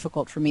it was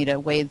difficult for me to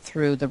wade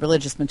through the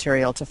religious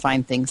material to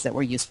find things that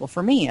were useful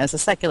for me as a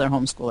secular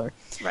homeschooler.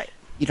 Right.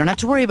 You don't have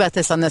to worry about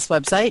this on this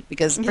website,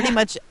 because pretty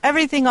much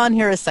everything on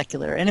here is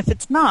secular. And if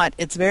it's not,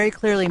 it's very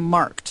clearly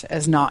marked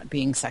as not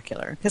being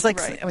secular. Because,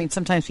 I mean,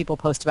 sometimes people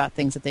post about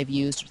things that they've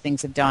used or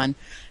things they've done,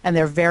 and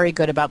they're very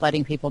good about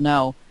letting people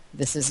know,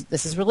 this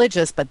is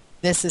religious, but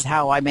this is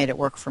how I made it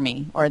work for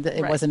me, or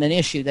it wasn't an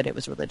issue that it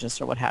was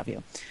religious, or what have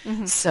you.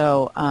 Mm-hmm.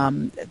 So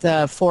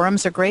the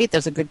forums are great.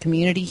 There's a good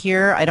community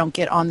here. I don't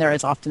get on there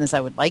as often as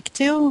I would like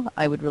to.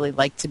 I would really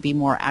like to be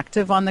more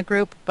active on the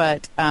group,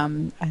 but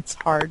it's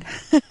hard.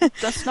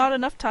 Just not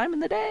enough time in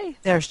the day.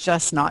 There's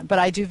just not. But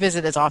I do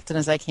visit as often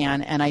as I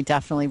can, and I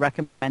definitely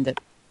recommend it.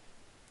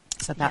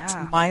 So that's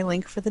my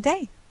link for the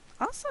day.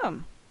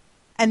 Awesome.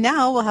 And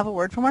now we'll have a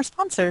word from our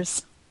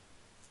sponsors.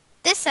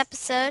 This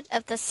episode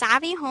of the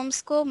Savvy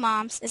Homeschool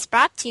Moms is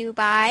brought to you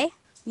by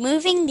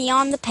Moving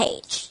Beyond the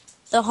Page,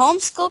 the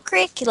homeschool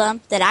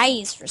curriculum that I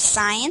use for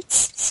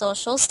science,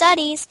 social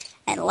studies,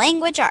 and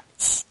language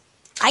arts.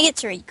 I get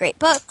to read great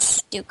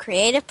books, do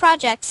creative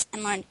projects,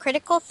 and learn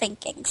critical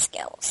thinking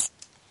skills.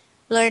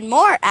 Learn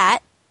more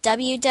at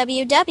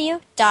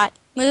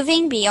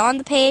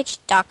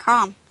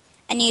www.movingbeyondthepage.com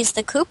and use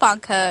the coupon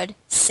code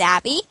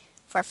SAVVY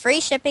for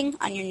free shipping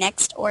on your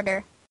next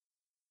order.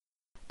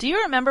 Do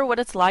you remember what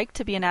it's like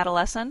to be an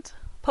adolescent?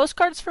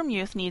 Postcards from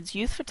Youth needs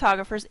youth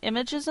photographers'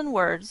 images and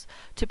words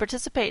to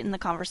participate in the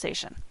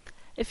conversation.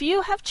 If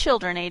you have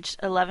children aged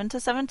 11 to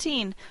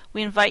 17,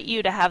 we invite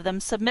you to have them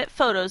submit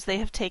photos they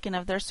have taken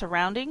of their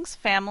surroundings,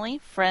 family,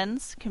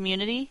 friends,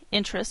 community,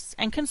 interests,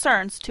 and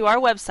concerns to our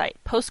website,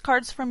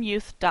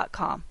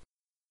 postcardsfromyouth.com.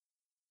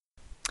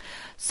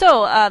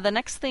 So the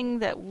next thing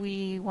that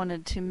we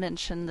wanted to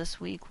mention this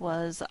week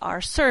was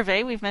our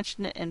survey. We've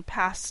mentioned it in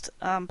past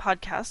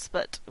podcasts,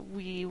 but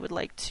we would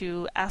like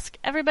to ask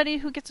everybody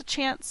who gets a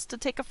chance to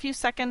take a few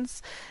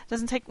seconds. It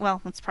doesn't take,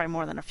 well, it's probably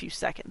more than a few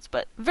seconds,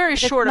 but very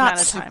short amount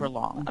of time. Not super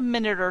long. A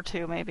minute or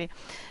two, maybe.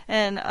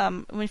 And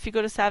if you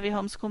go to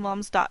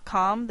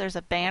SavvyHomeschoolMoms.com, there's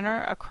a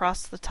banner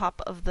across the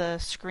top of the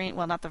screen.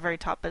 Well, not the very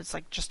top, but it's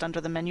like just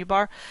under the menu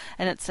bar,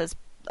 and it says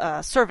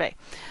survey.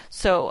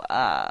 So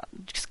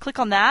just click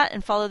on that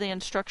and follow the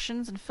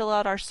instructions and fill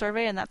out our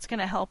survey, and that's going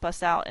to help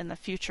us out in the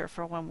future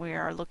for when we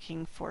are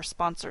looking for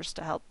sponsors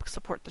to help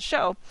support the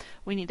show.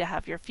 We need to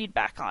have your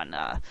feedback on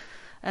the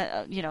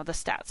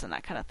stats and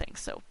that kind of thing.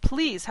 So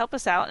please help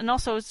us out. And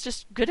also, it's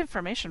just good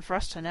information for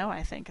us to know,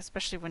 I think,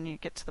 especially when you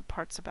get to the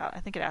parts about,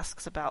 I think it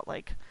asks about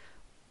like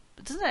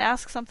doesn't it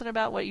ask something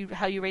about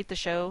how you rate the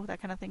show,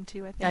 that kind of thing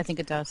too? I think. Yeah, I think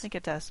it does. I think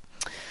it does.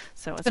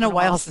 So it's been a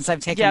while since I've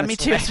taken. Yeah, this me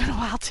too. away. It's been a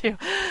while too.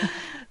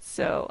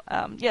 So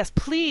yes,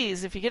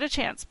 please, if you get a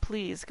chance,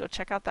 please go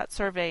check out that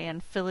survey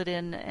and fill it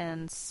in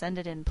and send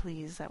it in,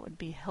 please. That would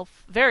be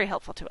very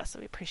helpful to us. So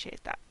we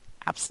appreciate that.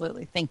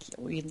 Absolutely, thank you.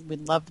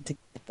 We'd love to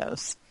get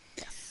those.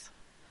 Yes.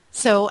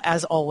 So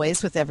as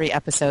always, with every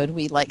episode,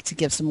 we like to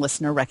give some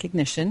listener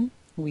recognition.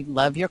 We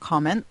love your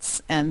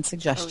comments and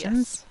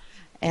suggestions. Oh,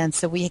 yes. And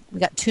so we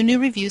got 2 new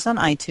reviews on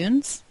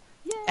iTunes.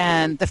 Yay.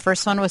 And the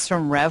first one was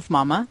from Rev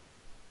Mama.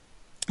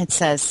 It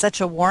says,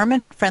 such a warm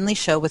and friendly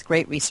show with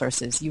great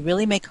resources. You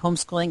really make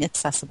homeschooling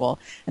accessible,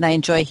 and I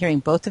enjoy hearing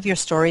both of your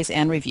stories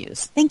and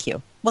reviews. Thank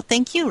you. Well,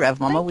 thank you, Rev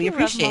Mama. We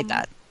appreciate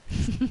that.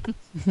 Do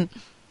you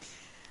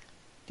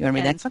want to read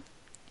the next one?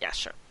 Yeah,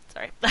 sure.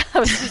 Sorry. I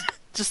was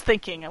just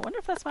thinking, I wonder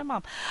if that's my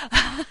mom.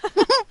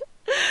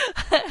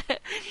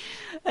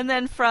 And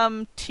then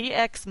from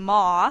TX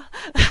Ma,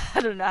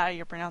 I don't know how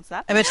you pronounce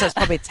that. I bet that's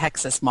probably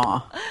Texas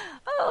Ma.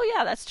 Oh,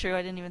 yeah, that's true.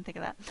 I didn't even think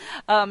of that.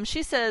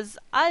 She says,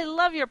 I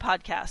love your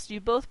podcast.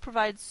 You both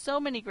provide so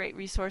many great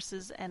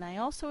resources, and I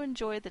also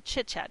enjoy the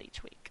chit-chat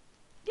each week.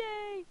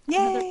 Yay!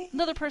 Yay!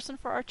 Another person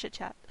for our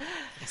chit-chat.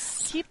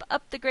 Yes. Keep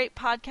up the great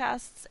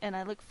podcasts, and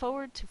I look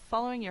forward to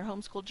following your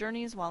homeschool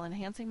journeys while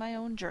enhancing my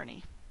own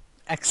journey.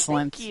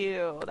 Excellent. Thank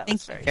you. That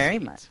Thank was you very very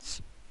sweet.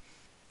 much.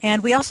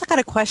 And we also got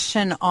a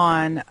question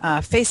on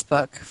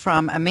Facebook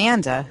from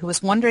Amanda, who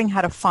was wondering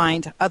how to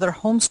find other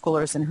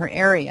homeschoolers in her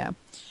area.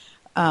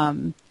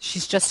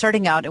 She's just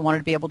starting out and wanted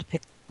to be able to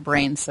pick her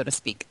brains, so to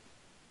speak.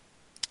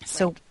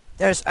 So Right.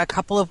 there's a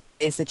couple of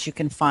ways that you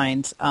can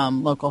find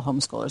local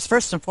homeschoolers.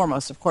 First and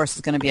foremost, of course,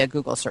 is going to be a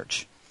Google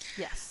search.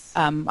 Yes.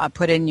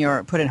 Put in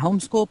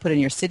homeschool, put in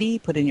your city,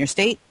 put in your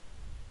state,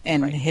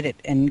 and Right. hit it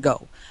and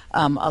go.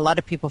 A lot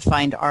of people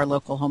find our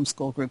local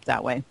homeschool group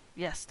that way.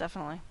 Yes,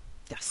 definitely.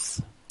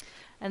 Yes.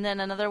 And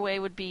then another way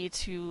would be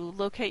to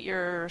locate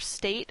your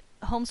state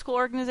homeschool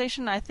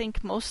organization. I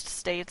think most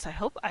states, I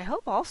hope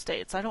all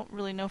states, I don't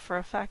really know for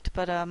a fact,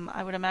 but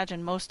I would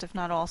imagine most, if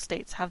not all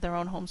states, have their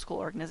own homeschool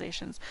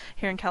organizations.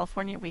 Here in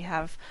California, we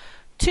have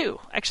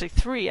 2, actually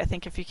 3, I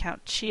think, if you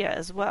count Chia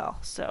as well.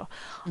 So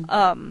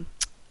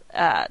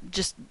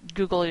just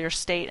Google your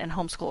state and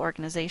homeschool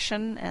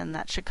organization, and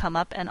that should come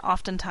up. And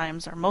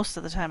oftentimes, or most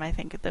of the time, I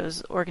think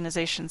those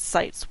organization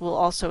sites will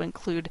also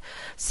include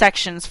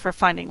sections for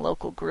finding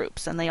local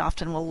groups, and they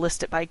often will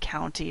list it by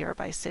county or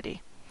by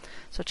city.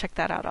 So check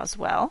that out as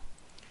well.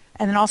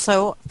 And then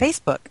also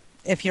Facebook.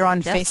 If you're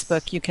on Yes.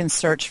 Facebook, you can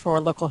search for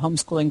local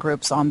homeschooling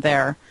groups on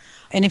there.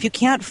 And if you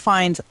can't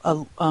find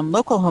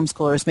local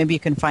homeschoolers, maybe you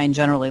can find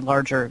generally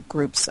larger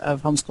groups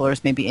of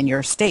homeschoolers maybe in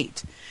your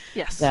state.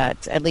 Yes.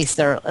 That at least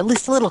they're a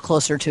little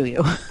closer to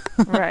you.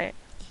 Right.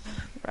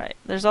 Right.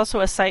 There's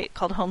also a site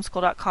called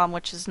homeschool.com,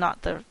 which is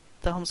not the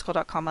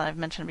homeschool.com I've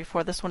mentioned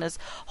before. This one is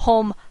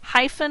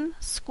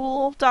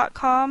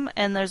home-school.com,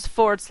 and there's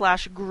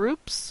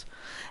 /groups,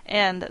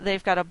 and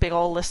they've got a big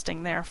old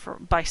listing there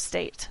by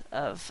state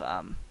of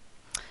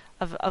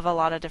a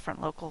lot of different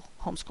local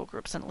homeschool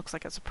groups, and it looks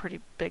like it's a pretty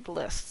big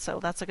list, so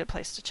that's a good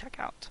place to check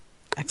out.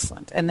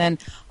 Excellent. And then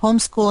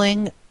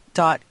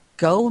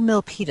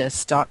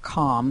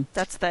homeschooling.gomilpitas.com.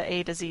 That's the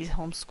A to Z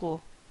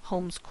homeschool.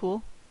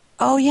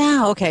 Oh,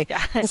 yeah. Okay.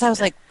 Yeah. Because I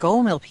was like,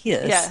 Go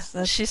Milpitas. Yeah,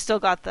 That's, she's still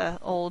got the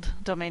old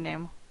domain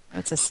name.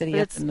 that's a city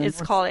But up in the it's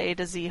north. called A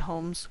to Z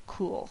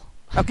Homeschool.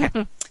 Okay.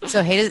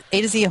 So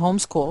A to Z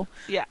Homeschool.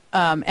 Yeah.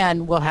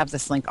 And we'll have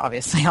this link,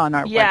 obviously, on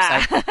our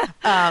Yeah.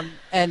 website.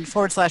 And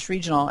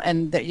 /regional.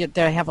 And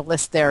they have a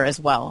list there as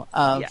well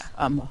of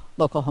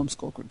local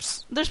homeschool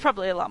groups. There's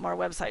probably a lot more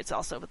websites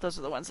also, but those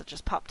are the ones that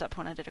just popped up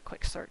when I did a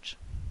quick search.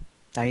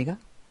 There you go.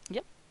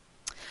 Yep.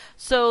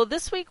 So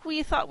this week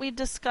we thought we'd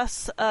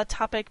discuss a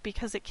topic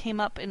because it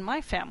came up in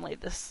my family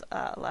this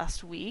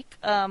last week.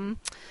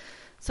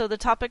 So the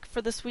topic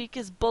for this week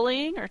is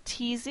bullying or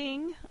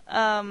teasing.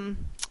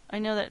 I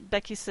know that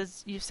Becky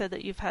says you've said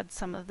that you've had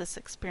some of this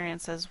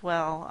experience as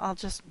well. I'll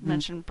just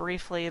mention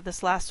briefly.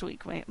 This last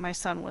week, my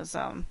son was,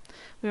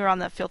 we were on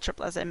that field trip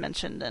as I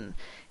mentioned, and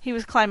he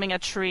was climbing a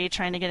tree,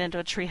 trying to get into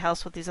a tree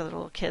house with these other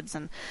little kids,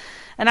 and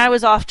I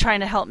was off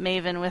trying to help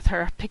Maven with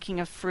her picking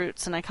of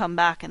fruits, and I come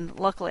back, and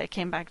luckily I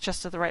came back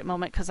just at the right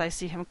moment because I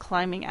see him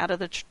climbing out of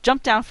the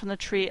jump down from the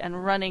tree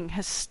and running,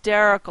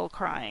 hysterical,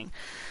 crying,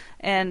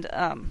 and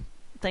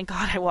thank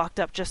God I walked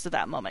up just at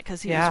that moment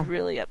because he was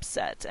really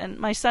upset. And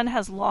my son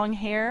has long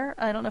hair.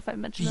 I don't know if I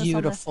mentioned this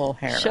Beautiful on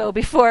the hair. show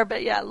before,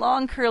 but yeah,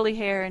 long curly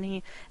hair. And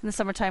in the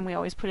summertime we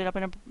always put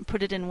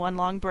it in one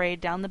long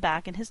braid down the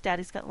back. And his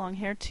daddy's got long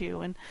hair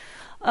too.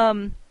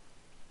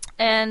 And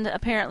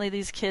apparently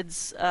these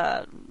kids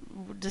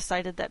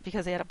decided that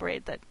because he had a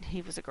braid that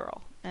he was a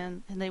girl,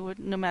 and they would,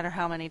 no matter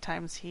how many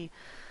times he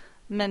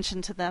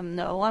mentioned to them,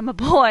 no, I'm a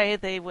boy,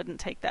 they wouldn't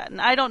take that.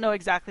 And I don't know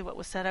exactly what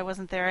was said. I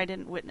wasn't there. I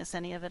didn't witness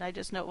any of it. I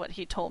just know what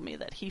he told me,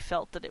 that he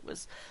felt that it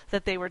was,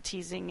 that they were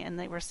teasing and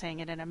they were saying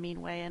it in a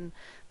mean way, and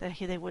that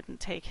they wouldn't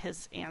take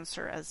his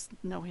answer as,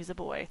 no, he's a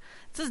boy.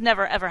 This has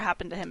never ever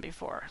happened to him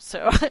before.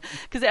 So,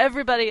 because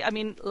everybody, I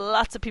mean,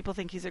 lots of people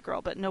think he's a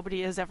girl, but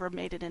nobody has ever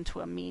made it into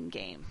a mean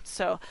game.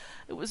 So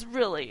it was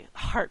really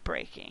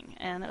heartbreaking.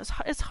 And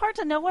it's hard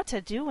to know what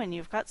to do when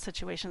you've got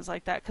situations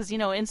like that, because,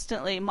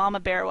 instantly Mama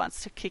Bear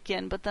wants to kick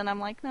in, but then I'm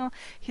like, no,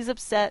 he's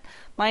upset.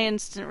 My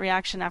instant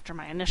reaction after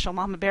my initial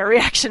Mama Bear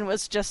reaction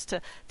was just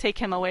to take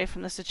him away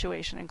from the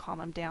situation and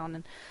calm him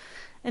down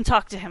and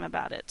talk to him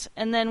about it.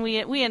 And then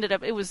we ended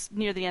up, it was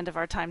near the end of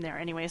our time there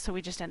anyway, so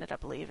we just ended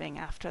up leaving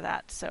after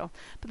that. So,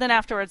 but then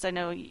afterwards, I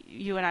know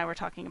you and I were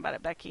talking about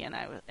it, Becky and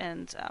I,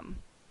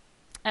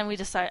 and we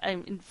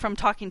decided, from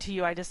talking to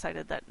you, I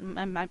decided that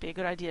it might be a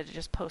good idea to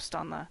just post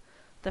on the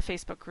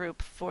Facebook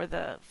group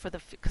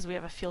because we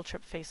have a field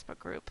trip Facebook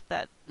group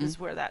that is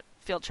where that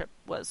field trip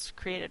was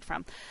created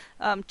from.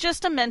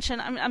 Just to mention,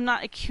 I'm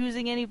not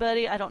accusing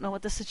anybody. I don't know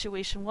what the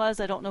situation was.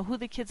 I don't know who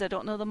the kids. I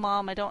don't know the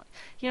mom. I don't.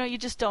 You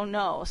just don't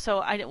know.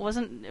 So it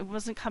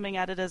wasn't coming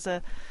at it as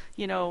a,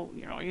 you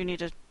need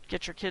to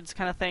get your kids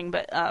kind of thing.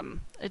 But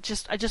I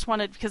just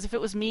wanted, because if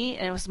it was me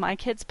and it was my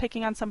kids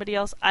picking on somebody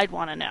else, I'd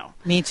want to know.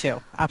 Me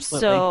too,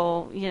 absolutely.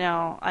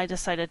 So I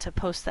decided to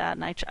post that,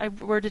 and I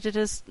worded it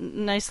as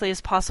nicely as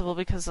possible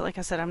because, like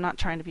I said, I'm not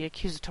trying to be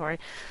accusatory,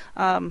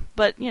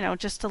 but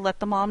just to let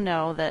the mom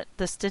know that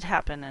this did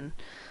happen,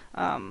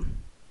 and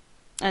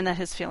that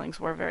his feelings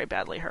were very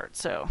badly hurt.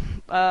 So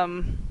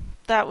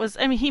that was,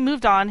 he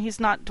moved on. He's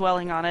not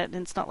dwelling on it,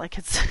 and it's not like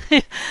it's,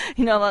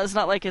 it's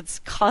not like it's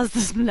caused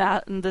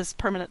this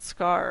permanent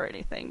scar or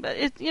anything. But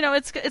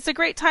it's a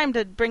great time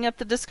to bring up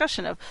the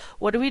discussion of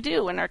what do we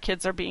do when our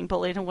kids are being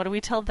bullied, and what do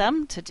we tell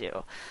them to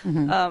do.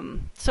 Mm-hmm.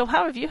 So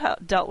how have you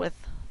dealt with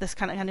this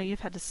kind of? I know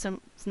you've had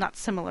not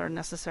similar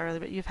necessarily,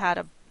 but you've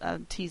had a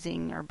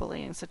teasing or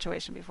bullying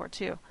situation before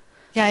too.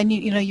 Yeah, and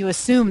you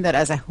assume that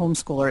as a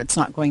homeschooler it's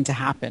not going to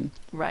happen.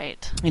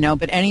 Right.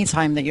 But any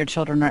time that your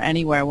children are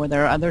anywhere where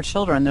there are other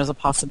children, there's a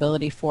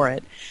possibility for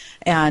it.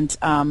 And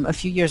a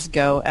few years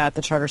ago at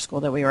the charter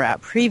school that we were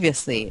at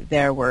previously,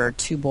 there were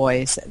two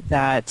boys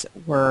that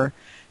were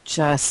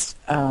just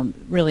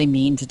really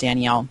mean to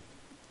Danielle,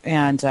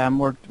 and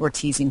were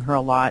teasing her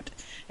a lot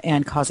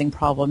and causing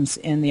problems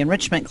in the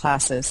enrichment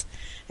classes.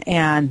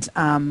 And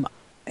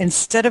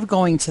instead of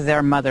going to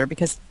their mother,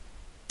 because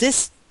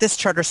this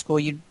charter school,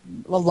 a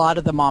lot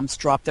of the moms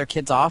drop their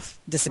kids off,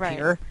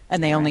 disappear, right,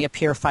 and they only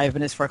appear 5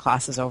 minutes before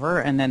class is over,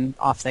 and then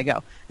off they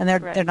go. And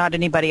they're not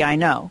anybody I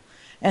know.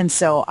 And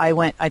so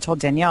I told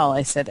Danielle,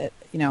 I said,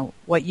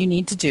 what you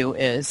need to do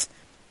is,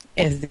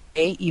 if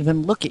they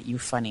even look at you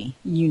funny,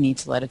 you need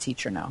to let a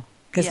teacher know.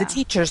 Because the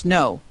teachers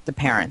know the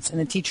parents, and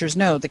the teachers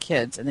know the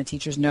kids, and the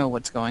teachers know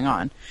what's going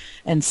on.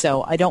 And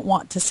so I don't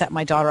want to set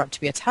my daughter up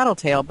to be a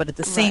tattletale, but at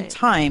the same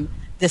time,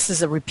 this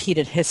is a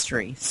repeated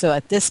history. So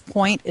at this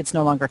point, it's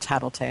no longer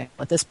tattletale.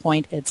 At this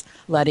point, it's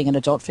letting an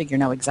adult figure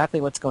know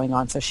exactly what's going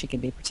on so she can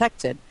be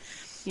protected.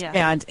 Yeah.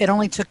 And it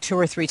only took 2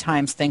 or 3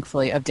 times,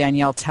 thankfully, of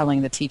Danielle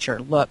telling the teacher,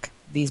 look,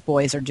 these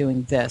boys are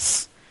doing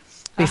this,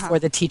 before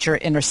the teacher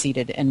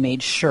interceded and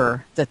made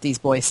sure that these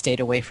boys stayed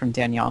away from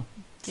Danielle.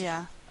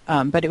 Yeah.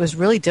 But it was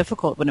really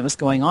difficult when it was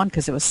going on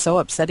because it was so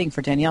upsetting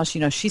for Danielle.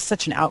 She's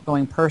such an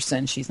outgoing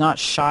person. She's not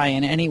shy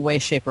in any way,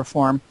 shape, or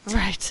form.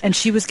 Right. And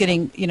she was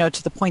getting,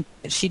 to the point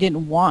that she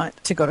didn't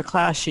want to go to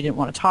class. She didn't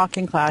want to talk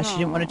in class. She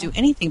didn't want to do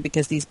anything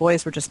because these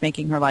boys were just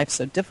making her life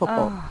so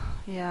difficult. Oh,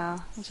 yeah.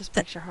 It just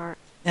breaks your heart.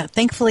 Now,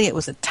 thankfully, it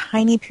was a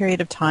tiny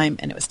period of time,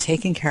 and it was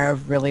taken care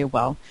of really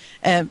well.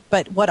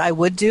 But what I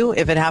would do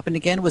if it happened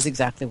again was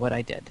exactly what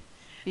I did.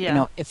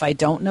 Yeah. If I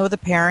don't know the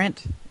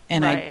parent,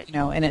 and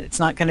and it's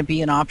not going to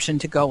be an option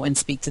to go and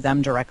speak to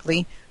them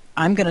directly,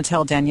 I'm going to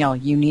tell Danielle,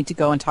 you need to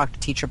go and talk to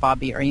Teacher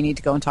Bobby, or you need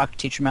to go and talk to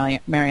Teacher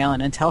Mary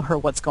Ellen and tell her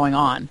what's going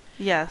on.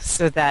 Yes.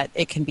 So that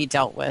it can be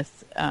dealt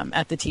with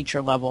at the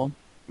teacher level.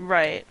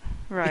 Right.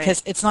 Right.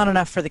 Because it's not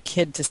enough for the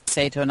kid to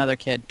say to another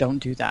kid, don't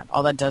do that.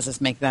 All that does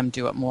is make them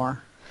do it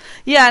more.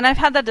 Yeah, and I've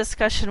had that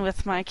discussion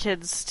with my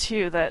kids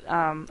too, that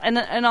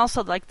and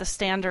also like the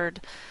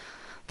standard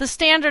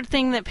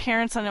thing that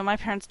parents, I know my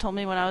parents told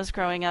me when I was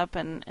growing up,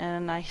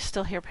 and I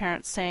still hear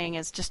parents saying,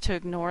 is just to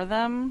ignore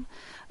them.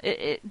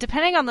 It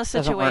depending on the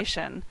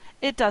situation,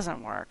 it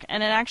doesn't work,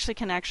 and it actually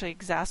can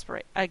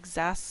exacerbate. I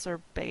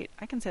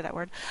can say that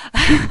word.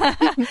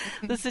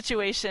 The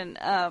situation.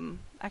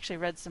 Actually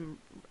read some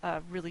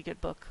really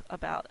good book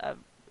about a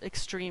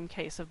extreme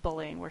case of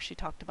bullying where she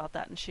talked about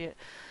that, and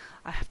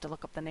I have to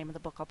look up the name of the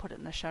book. I'll put it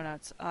in the show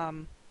notes.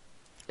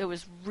 It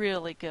was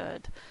really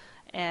good.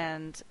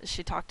 And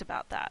she talked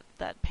about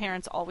that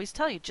parents always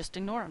tell you, just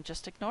ignore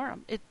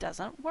them. It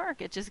doesn't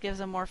work. It just gives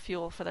them more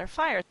fuel for their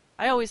fire.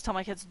 I always tell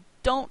my kids,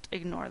 don't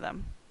ignore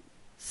them.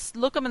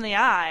 Look them in the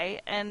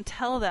eye and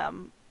tell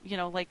them,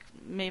 like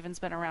Maven's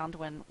been around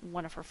when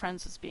one of her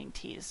friends was being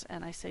teased.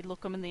 And I say,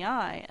 look them in the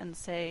eye and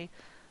say,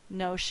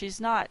 no, she's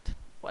not.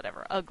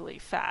 whatever, ugly,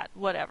 fat,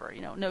 whatever,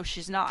 no,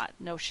 she's not,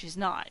 no, she's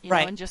not,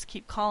 Right. and just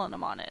keep calling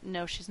them on it.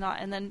 No, she's not.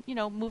 And then,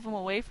 move them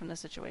away from the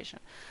situation.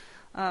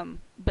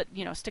 But,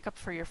 stick up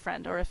for your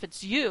friend. Or if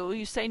it's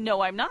you say,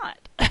 no, I'm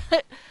not.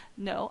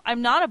 No,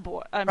 I'm not a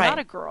boy. I'm Right. not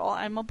a girl.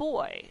 I'm a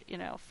boy,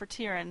 for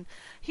Tyrion.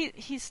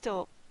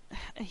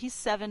 He's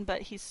 7,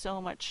 but he's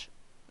so much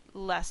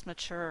less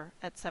mature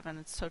at 7.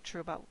 It's so true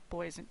about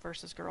boys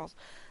versus girls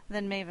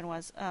than Maven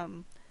was.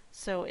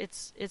 So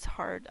it's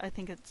hard. I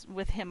think it's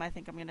with him. I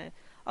think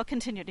I'll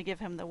continue to give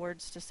him the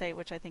words to say,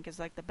 which I think is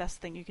like the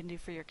best thing you can do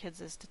for your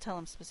kids is to tell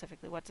them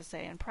specifically what to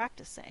say and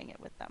practice saying it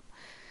with them.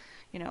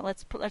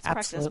 Let's practice.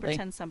 Absolutely.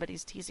 Pretend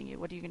somebody's teasing you.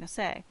 What are you going to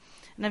say?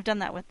 And I've done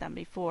that with them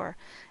before,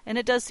 and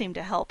it does seem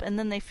to help. And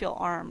then they feel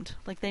armed,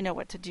 like they know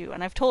what to do.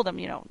 And I've told them,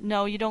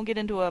 no, you don't get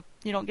into a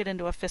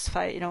fist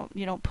fight.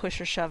 You don't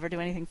push or shove or do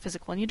anything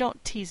physical, and you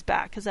don't tease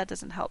back because that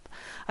doesn't help.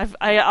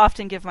 I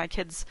often give my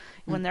kids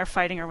when they're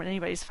fighting or when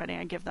anybody's fighting,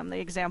 I give them the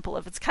example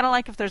of it's kind of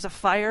like if there's a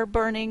fire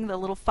burning, the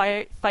little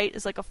fight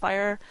is like a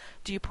fire.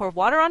 Do you pour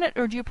water on it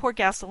or do you pour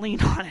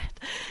gasoline on it?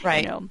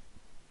 Right.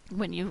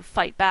 When you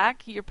fight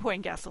back, you're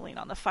pouring gasoline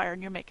on the fire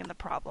and you're making the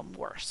problem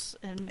worse.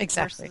 And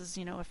Exactly. Versus,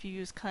 if you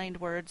use kind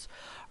words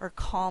or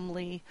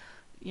calmly,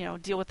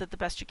 deal with it the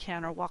best you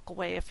can or walk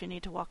away if you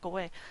need to walk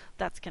away,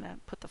 that's going to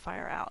put the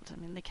fire out. I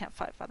mean, they can't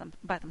fight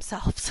by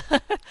themselves.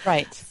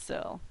 Right.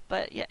 So,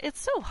 but yeah,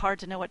 it's so hard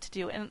to know what to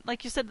do. And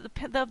like you said,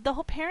 the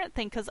whole parent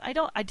thing, because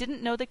I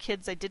didn't know the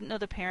kids, I didn't know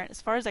the parent. As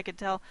far as I could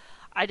tell,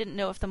 I didn't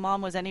know if the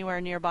mom was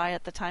anywhere nearby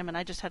at the time, and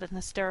I just had an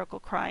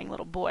hysterical crying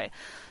little boy.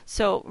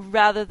 So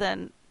rather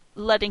than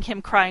letting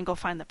him cry and go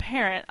find the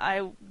parent,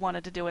 I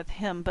wanted to deal with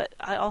him, but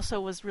I also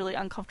was really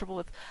uncomfortable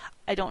with,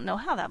 I don't know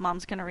how that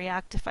mom's going to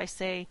react if I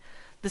say,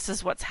 this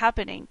is what's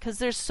happening, because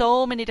there's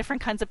so many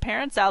different kinds of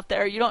parents out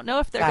there. You don't know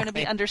if they're going to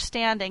be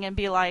understanding and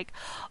be like,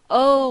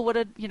 oh,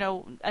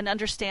 and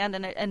understand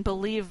and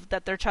believe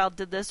that their child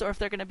did this, or if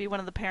they're going to be one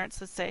of the parents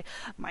that say,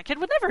 my kid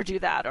would never do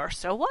that, or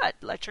so what,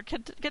 let your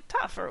kid get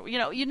tough, or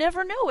you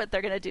never know what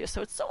they're going to do.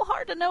 So it's so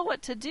hard to know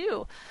what to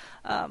do.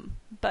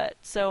 But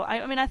so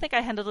I think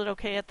I handled it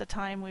okay at the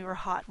time. We were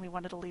hot and we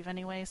wanted to leave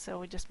anyway, so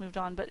we just moved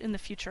on. But in the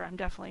future, I've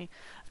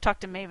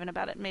talked to Maven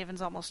about it.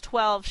 Maven's almost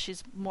 12.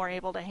 She's more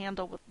able to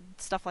handle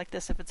stuff like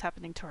this if it's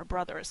happening to her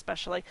brother,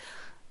 especially.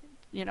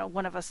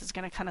 One of us is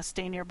going to kind of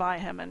stay nearby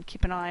him and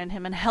keep an eye on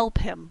him and help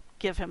him,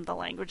 give him the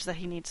language that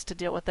he needs to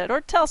deal with it,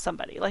 or tell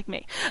somebody like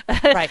me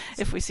Right.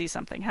 if we see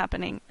something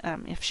happening,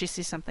 if she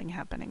sees something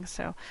happening.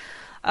 So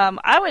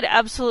I would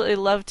absolutely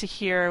love to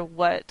hear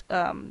what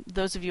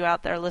those of you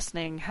out there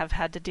listening have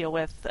had to deal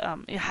with,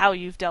 how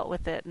you've dealt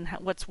with it and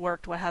what's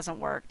worked, what hasn't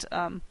worked.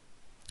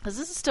 Because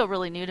this is still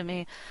really new to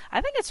me. I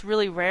think it's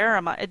really rare.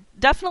 It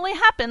definitely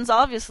happens,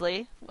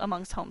 obviously,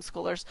 amongst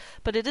homeschoolers,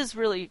 but it is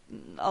really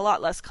a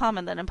lot less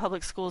common than in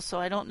public schools, so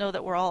I don't know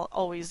that we're all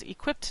always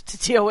equipped to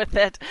deal with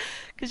it.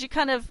 Because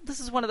this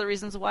is one of the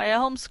reasons why I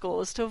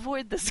homeschool, is to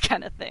avoid this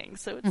kind of thing.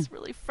 So it's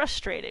really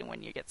frustrating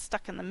when you get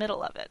stuck in the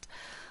middle of it.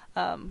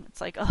 It's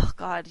like, oh,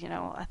 God,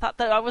 I thought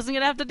that I wasn't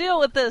going to have to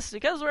deal with this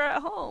because we're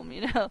at home,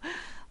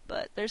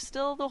 But there's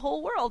still the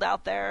whole world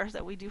out there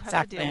that we do have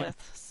Exactly. to deal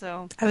with.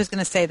 So I was going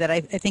to say that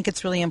I think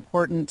it's really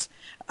important,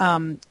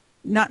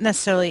 not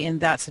necessarily in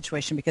that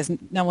situation, because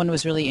no one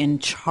was really in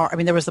charge. I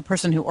mean, there was the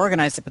person who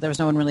organized it, but there was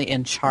no one really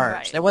in charge.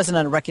 Right. There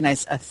wasn't a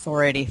recognized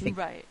authority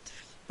figure. right.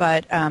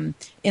 But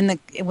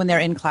when they're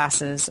in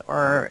classes,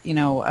 or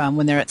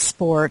when they're at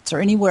sports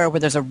or anywhere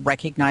where there's a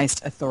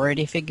recognized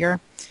authority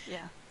figure,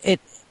 Yeah.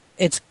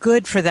 it's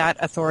good for that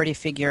authority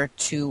figure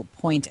to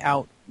point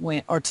out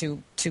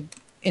to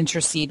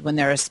intercede when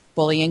there is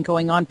bullying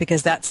going on,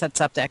 because that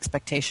sets up the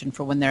expectation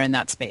for when they're in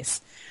that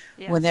space.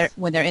 Yes.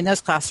 When they're in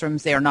those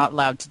classrooms, they are not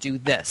allowed to do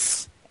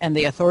this, and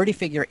the authority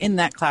figure in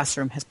that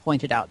classroom has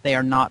pointed out they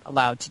are not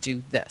allowed to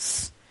do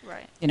this.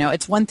 Right.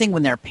 It's one thing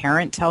when their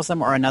parent tells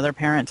them or another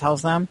parent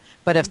tells them,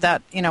 but if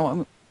that,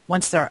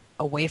 once they're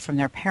away from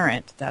their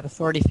parent, that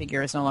authority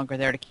figure is no longer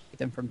there to keep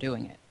them from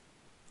doing it.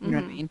 You know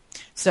what I mean?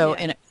 So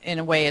Yeah. in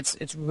a way,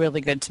 it's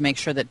really good to make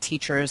sure that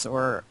teachers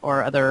or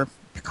other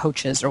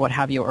coaches or what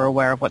have you are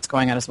aware of what's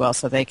going on as well,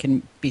 so they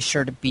can be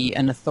sure to be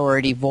an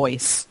authority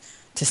voice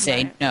to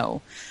say Right.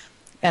 no.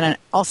 And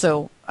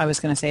also, I was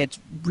going to say, it's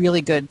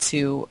really good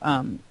to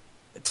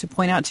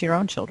point out to your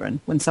own children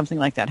when something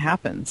like that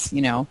happens.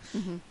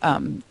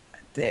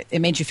 It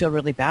made you feel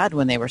really bad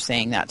when they were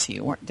saying that to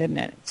you, didn't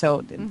it?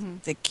 So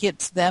the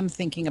kids, them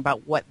thinking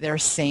about what they're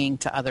saying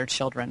to other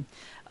children.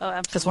 Oh,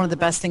 absolutely. Because one of the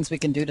best things we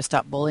can do to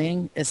stop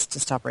bullying is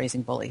to stop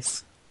raising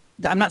bullies.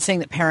 I'm not saying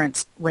that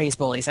parents raise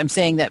bullies. I'm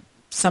saying that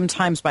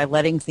sometimes by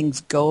letting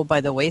things go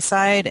by the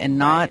wayside and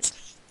not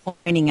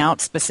pointing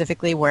out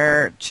specifically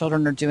where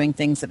children are doing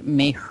things that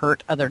may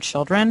hurt other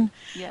children,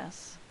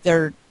 Yes.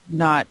 they're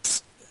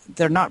not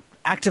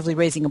actively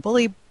raising a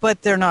bully,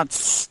 but they're not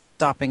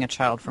stopping a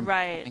child from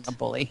becoming a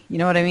bully. You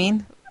know what I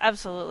mean?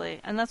 Absolutely.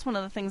 And that's one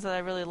of the things that I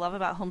really love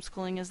about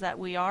homeschooling, is that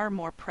we are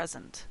more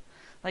present.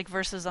 like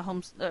versus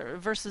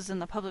versus in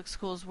the public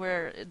schools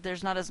where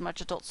there's not as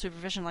much adult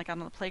supervision, like on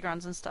the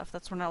playgrounds and stuff.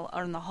 That's when,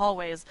 or in the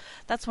hallways,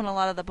 that's when a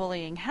lot of the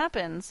bullying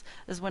happens,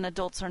 is when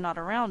adults are not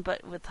around.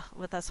 But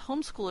with us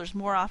homeschoolers,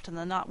 more often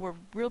than not,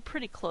 we're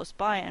pretty close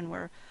by,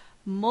 and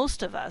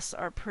most of us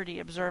are pretty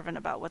observant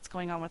about what's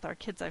going on with our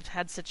kids. I've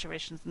had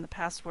situations in the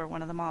past where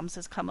one of the moms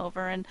has come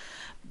over and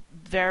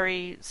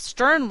very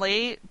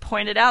sternly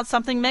pointed out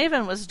something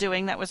Maven was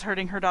doing that was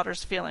hurting her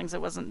daughter's feelings.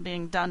 It wasn't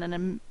being done in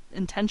an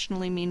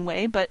intentionally mean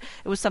way, but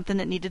it was something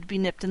that needed to be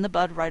nipped in the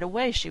bud right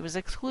away. She was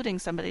excluding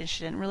somebody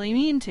she didn't really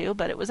mean to,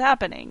 but it was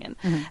happening.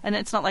 And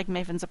it's not like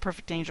Maven's a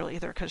perfect angel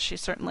either, because she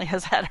certainly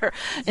has had her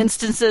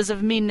instances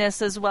of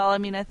meanness as well. I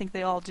mean, I think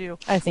they all do.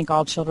 I think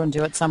all children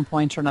do at some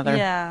point or another.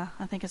 Yeah,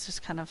 I think it's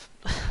just kind of,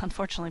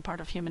 unfortunately, part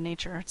of human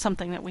nature. It's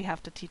something that we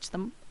have to teach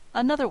them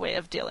another way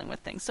of dealing with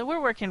things. So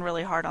we're working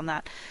really hard on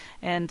that.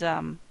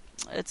 And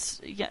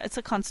it's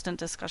a constant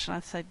discussion.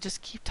 I say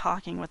just keep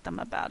talking with them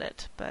about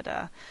it. But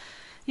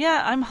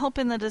yeah, I'm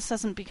hoping that this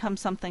doesn't become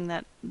something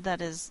that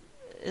is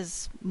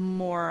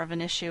more of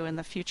an issue in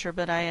the future,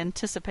 but I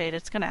anticipate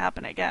it's going to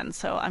happen again.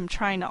 So I'm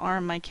trying to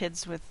arm my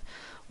kids with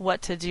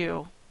what to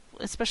do,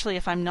 especially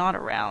if I'm not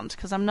around,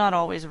 because I'm not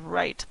always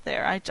right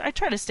there. I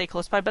try to stay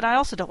close by, but I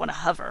also don't want to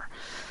hover.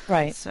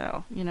 Right.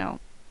 So,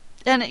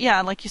 and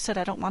yeah, like you said,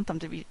 I don't want them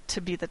to be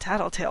the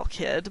tattletale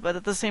kid, but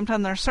at the same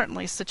time, there are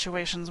certainly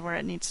situations where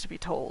it needs to be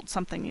told,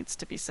 something needs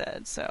to be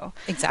said. So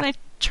exactly. And I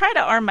try to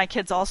arm my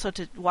kids also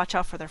to watch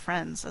out for their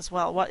friends as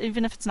well.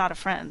 Even if it's not a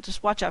friend,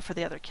 just watch out for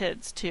the other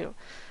kids too,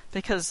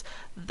 because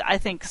I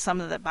think some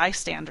of the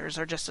bystanders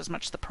are just as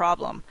much the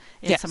problem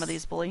in some of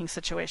these bullying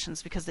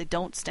situations, because they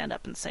don't stand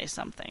up and say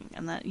something,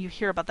 and that you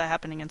hear about that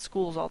happening in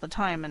schools all the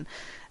time. And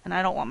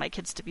I don't want my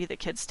kids to be the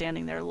kids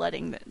standing there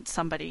letting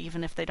somebody,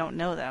 even if they don't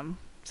know them,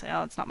 say,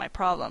 oh, it's not my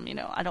problem.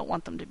 I don't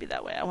want them to be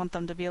that way. I want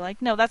them to be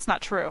like, no, that's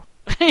not true.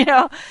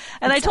 And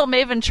I told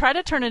Maven, try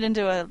to turn it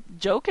into a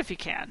joke if you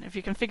can. If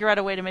you can figure out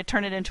a way to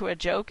turn it into a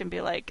joke and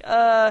be like,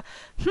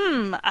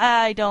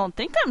 I don't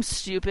think I'm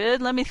stupid.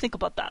 Let me think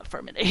about that for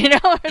a minute.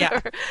 Yeah.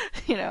 Or,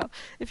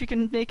 if you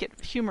can make it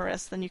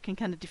humorous, then you can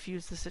kind of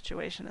diffuse the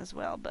situation as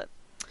well. But,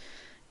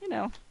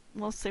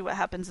 we'll see what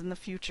happens in the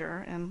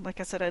future. And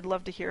like I said, I'd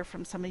love to hear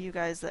from some of you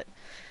guys that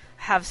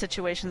have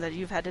situations that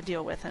you've had to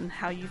deal with and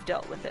how you've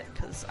dealt with it,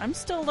 because I'm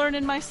still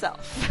learning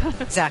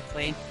myself.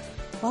 Exactly.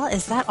 Well,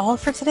 is that all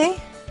for today?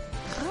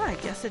 Oh, I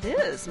guess it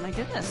is. My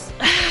goodness.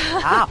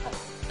 Wow.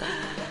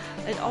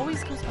 It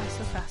always goes by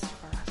so fast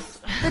for us.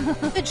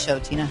 Good show,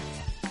 Tina.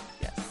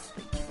 Yes,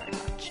 thank you very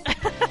much.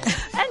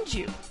 And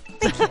you.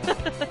 Thank you.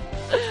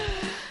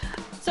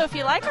 So if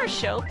you like our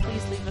show,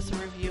 please leave us a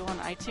review on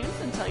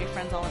iTunes and tell your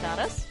friends all about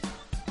us.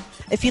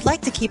 If you'd like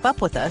to keep up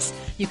with us,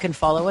 you can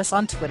follow us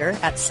on Twitter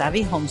at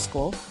Savvy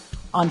Homeschool,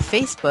 on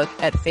Facebook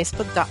at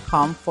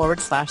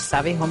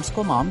facebook.com/Savvy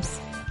Homeschool Moms,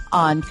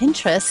 on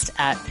Pinterest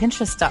at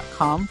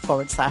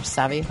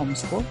pinterest.com/Savvy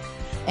Homeschool,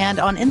 and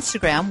on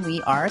Instagram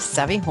we are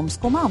Savvy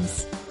Homeschool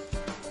Moms.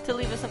 To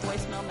leave us a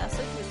voicemail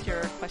message with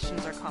your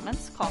questions or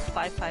comments, call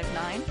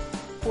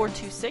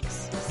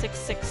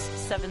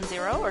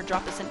 559-426-6670 or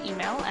drop us an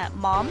email at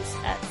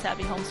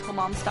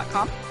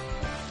moms@savvyhomeschoolmoms.com.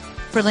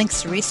 For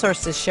links to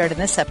resources shared in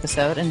this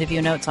episode and to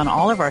view notes on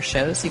all of our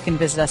shows, you can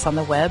visit us on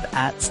the web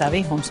at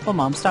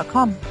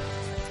savvyhomeschoolmoms.com.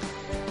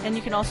 And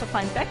you can also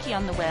find Becky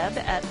on the web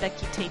at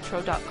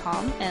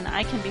beckytatro.com, and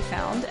I can be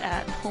found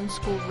at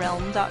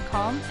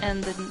homeschoolrealm.com,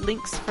 and the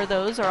links for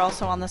those are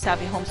also on the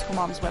Savvy Homeschool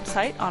Moms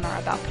website on our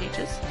About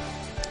pages.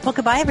 Well,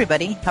 goodbye,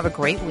 everybody. Have a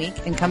great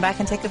week, and come back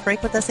and take a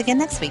break with us again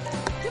next week.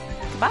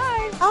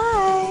 Bye.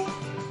 Bye.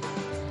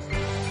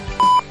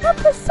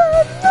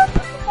 Episode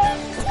number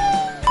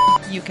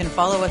 18. You can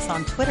follow us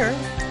on Twitter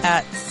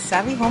at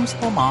Savvy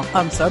Homeschool Mom.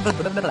 I'm sorry.